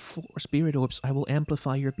exchange for 4 spirit orbs, I will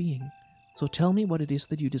amplify your being. So tell me what it is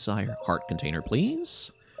that you desire. Heart container,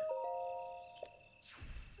 please.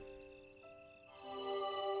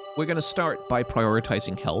 We're going to start by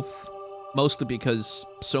prioritizing health. Mostly because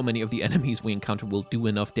so many of the enemies we encounter will do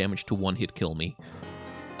enough damage to one-hit kill me.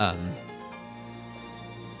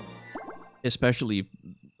 Especially,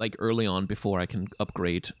 like, early on before I can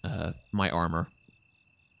upgrade my armor.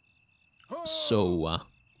 So,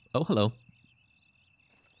 oh, hello.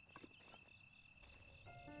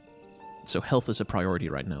 So health is a priority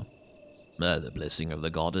right now. The blessing of the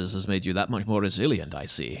goddess has made you that much more resilient, I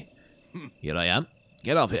see. Here I am.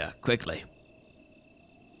 Get up here, quickly.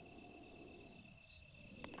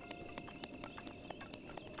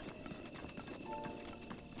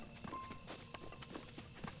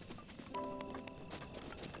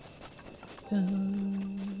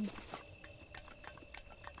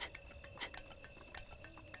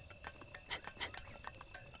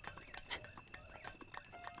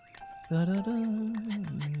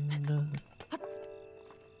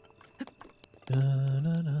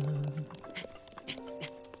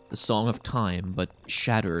 The Song of Time, but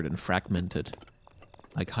shattered and fragmented,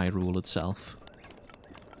 like Hyrule itself.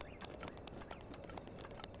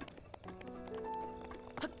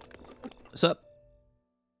 What's up?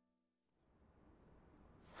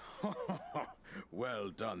 Well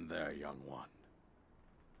done there, young one.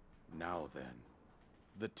 Now then,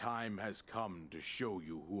 the time has come to show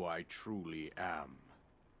you who I truly am.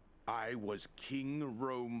 I was King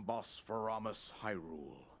Rome Bosphoramos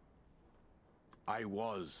Hyrule. I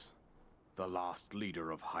was the last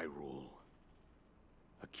leader of Hyrule,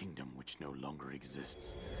 a kingdom which no longer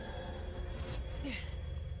exists.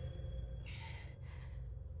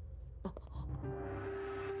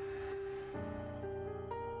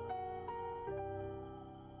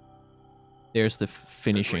 There's the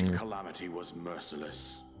finishing. The great calamity was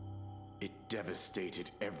merciless. It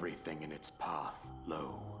devastated everything in its path.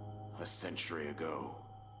 Lo, a century ago.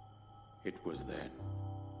 It was then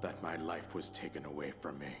that my life was taken away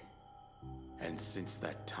from me. And since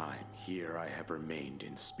that time, here I have remained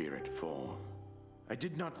in spirit form. I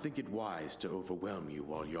did not think it wise to overwhelm you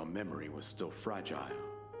while your memory was still fragile.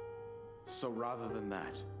 So rather than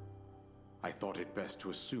that, I thought it best to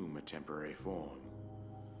assume a temporary form.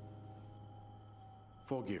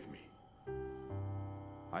 Forgive me.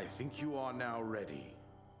 I think you are now ready.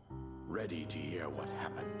 Ready to hear what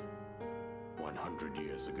happened 100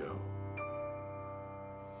 years ago.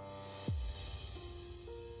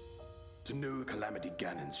 To know Calamity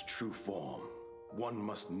Ganon's true form, One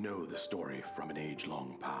must know the story from an age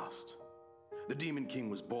long past. The Demon King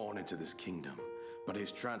was born into this kingdom, but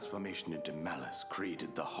his transformation into malice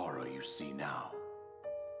created the horror you see now.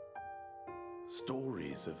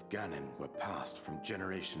 Stories of Ganon were passed from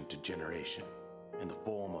generation to generation in the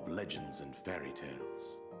form of legends and fairy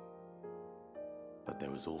tales. But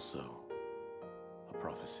there was also a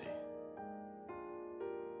prophecy.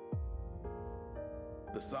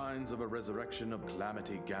 The signs of a resurrection of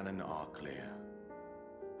Calamity Ganon are clear,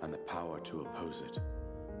 and the power to oppose it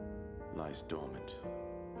lies dormant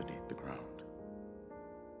beneath the ground.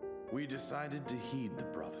 We decided to heed the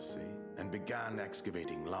prophecy and began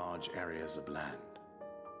excavating large areas of land.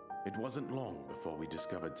 It wasn't long before we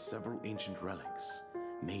discovered several ancient relics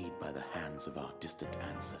made by the hands of our distant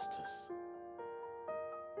ancestors.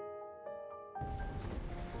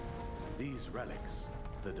 These relics,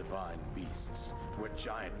 the divine beasts, were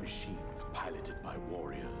giant machines piloted by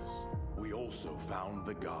warriors. We also found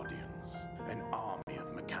the Guardians, an army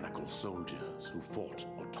of mechanical soldiers who fought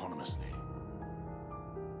autonomously.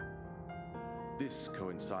 This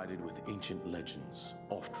coincided with ancient legends,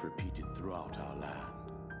 oft repeated throughout our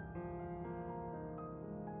land.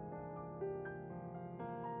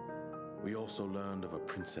 We also learned of a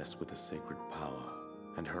princess with a sacred power,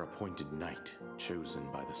 and her appointed knight, chosen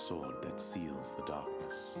by the sword that seals the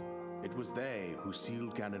darkness. It was they who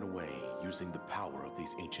sealed Ganon away using the power of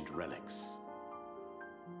these ancient relics.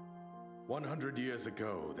 100 years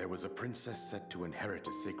ago, there was a princess set to inherit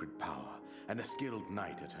a sacred power and a skilled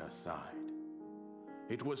knight at her side.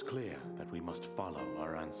 It was clear that we must follow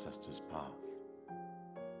our ancestors' path.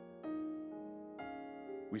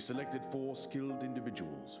 We selected 4 skilled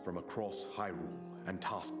individuals from across Hyrule and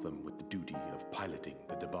tasked them with the duty of piloting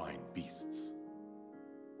the divine beasts.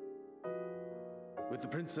 With the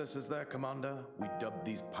princess as their commander, we dubbed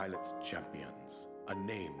these pilots champions, a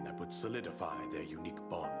name that would solidify their unique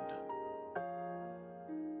bond.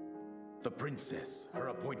 The princess, her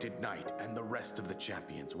appointed knight, and the rest of the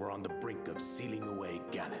champions were on the brink of sealing away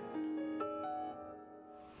Ganon.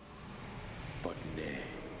 But nay.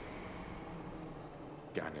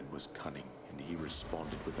 Ganon was cunning, and he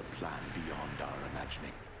responded with a plan beyond our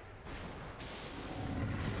imagining.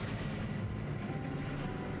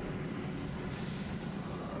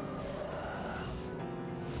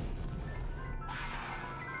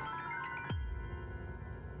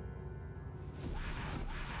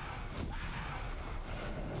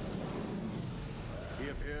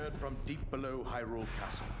 From deep below Hyrule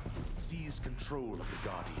Castle, seized control of the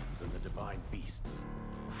Guardians and the Divine Beasts,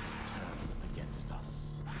 and turned them against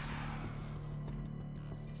us.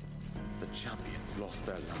 The champions lost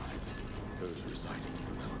their lives, those residing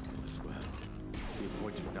in the castle as well. The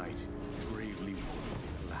appointed knight, gravely wounded,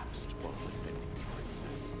 collapsed while defending the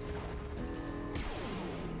princess.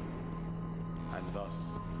 And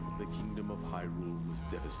thus, the kingdom of Hyrule was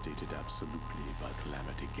devastated absolutely by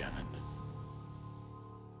Calamity Ganon.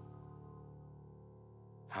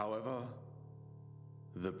 However,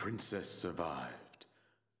 the princess survived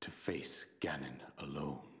to face Ganon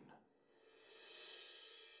alone.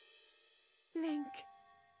 Link,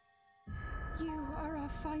 you are our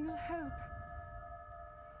final hope.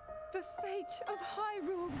 The fate of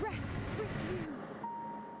Hyrule rests with you.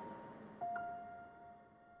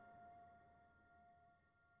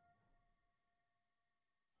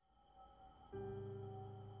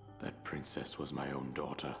 That princess was my own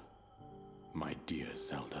daughter. My dear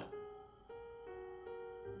Zelda.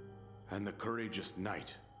 And the courageous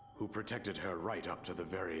knight who protected her right up to the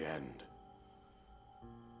very end.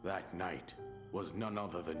 That knight was none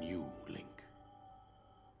other than you, Link.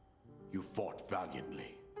 You fought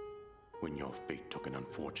valiantly when your fate took an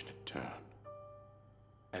unfortunate turn.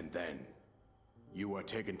 And then, you were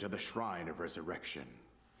taken to the Shrine of Resurrection.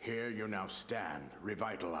 Here you now stand,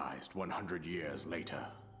 revitalized 100 years later.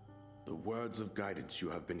 The words of guidance you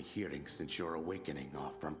have been hearing since your awakening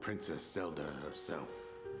are from Princess Zelda herself.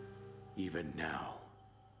 Even now,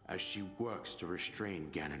 as she works to restrain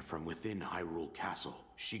Ganon from within Hyrule Castle,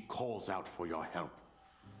 she calls out for your help.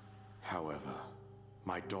 However,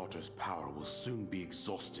 my daughter's power will soon be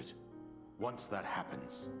exhausted. Once that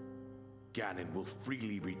happens, Ganon will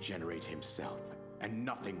freely regenerate himself, and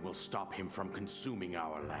nothing will stop him from consuming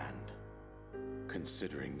our land.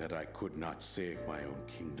 Considering that I could not save my own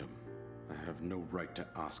kingdom, I have no right to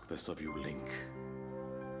ask this of you, Link.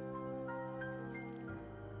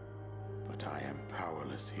 But I am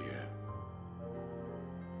powerless here.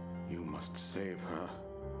 You must save her,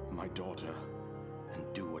 my daughter,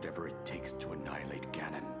 and do whatever it takes to annihilate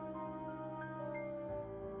Ganon.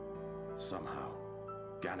 Somehow,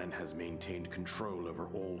 Ganon has maintained control over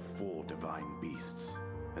all 4 divine beasts.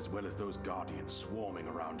 as well as those guardians swarming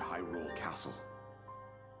around Hyrule Castle.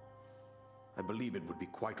 I believe it would be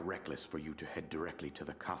quite reckless for you to head directly to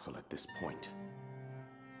the castle at this point.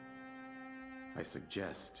 I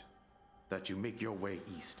suggest that you make your way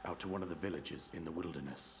east out to one of the villages in the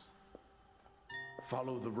wilderness.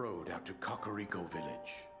 Follow the road out to Korok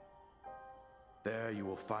Village. There you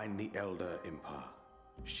will find the Elder Impa.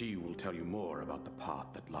 She will tell you more about the path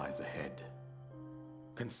that lies ahead.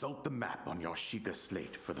 Consult the map on your Sheikah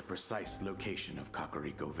slate for the precise location of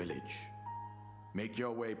Korok Village. Make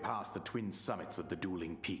your way past the twin summits of the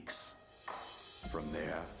dueling peaks. From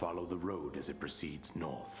there, follow the road as it proceeds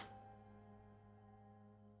north.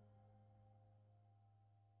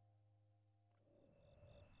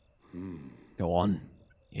 Go on.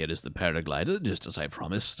 Here is the paraglider, just as I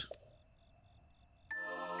promised.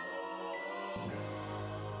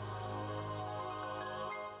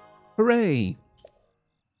 Hooray!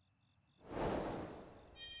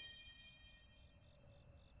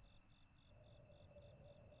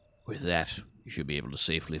 With that, you should be able to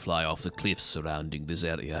safely fly off the cliffs surrounding this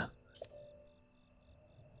area.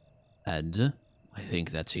 And I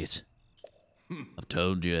think that's it. I've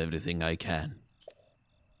told you everything I can.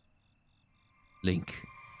 Link,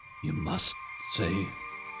 you must say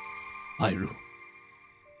Hyrule.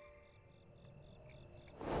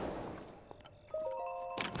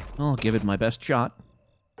 I'll give it my best shot.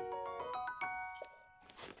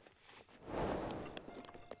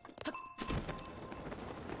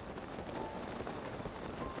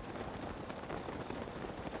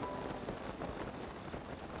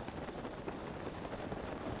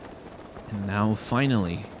 And now,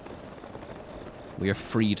 finally, we are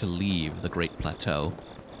free to leave the Great Plateau.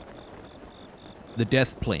 The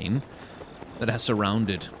death plane that has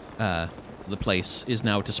surrounded the place is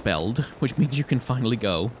now dispelled, which means you can finally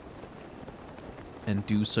go and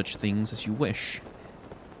do such things as you wish.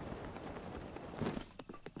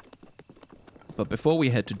 But before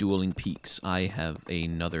we head to Dueling Peaks, I have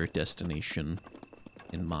another destination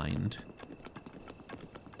in mind.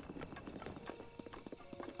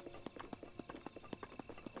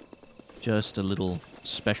 Just a little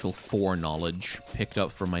special foreknowledge picked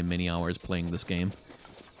up from my many hours playing this game.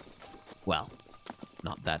 Well,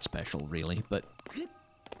 not that special, really, but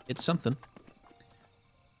it's something.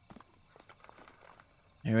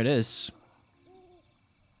 Here it is.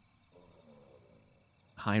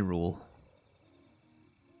 Hyrule.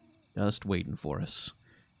 Just waiting for us.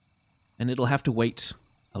 And it'll have to wait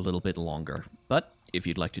a little bit longer. But if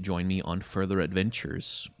you'd like to join me on further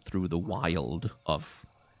adventures through the wild of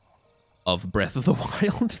Breath of the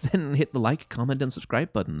Wild, then hit the like, comment, and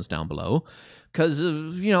subscribe buttons down below. Because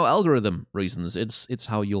of, algorithm reasons, it's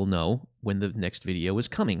how you'll know when the next video is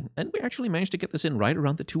coming. And we actually managed to get this in right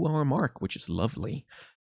around the 2-hour mark, which is lovely.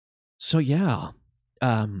 So yeah,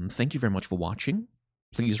 thank you very much for watching.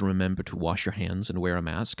 Please remember to wash your hands and wear a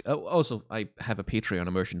mask. Oh, also, I have a Patreon,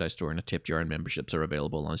 a merchandise store, and a tip jar, and memberships are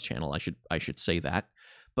available on this channel. I should say that.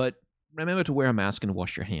 But remember to wear a mask and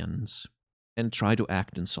wash your hands. And try to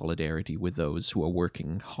act in solidarity with those who are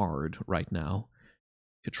working hard right now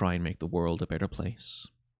to try and make the world a better place.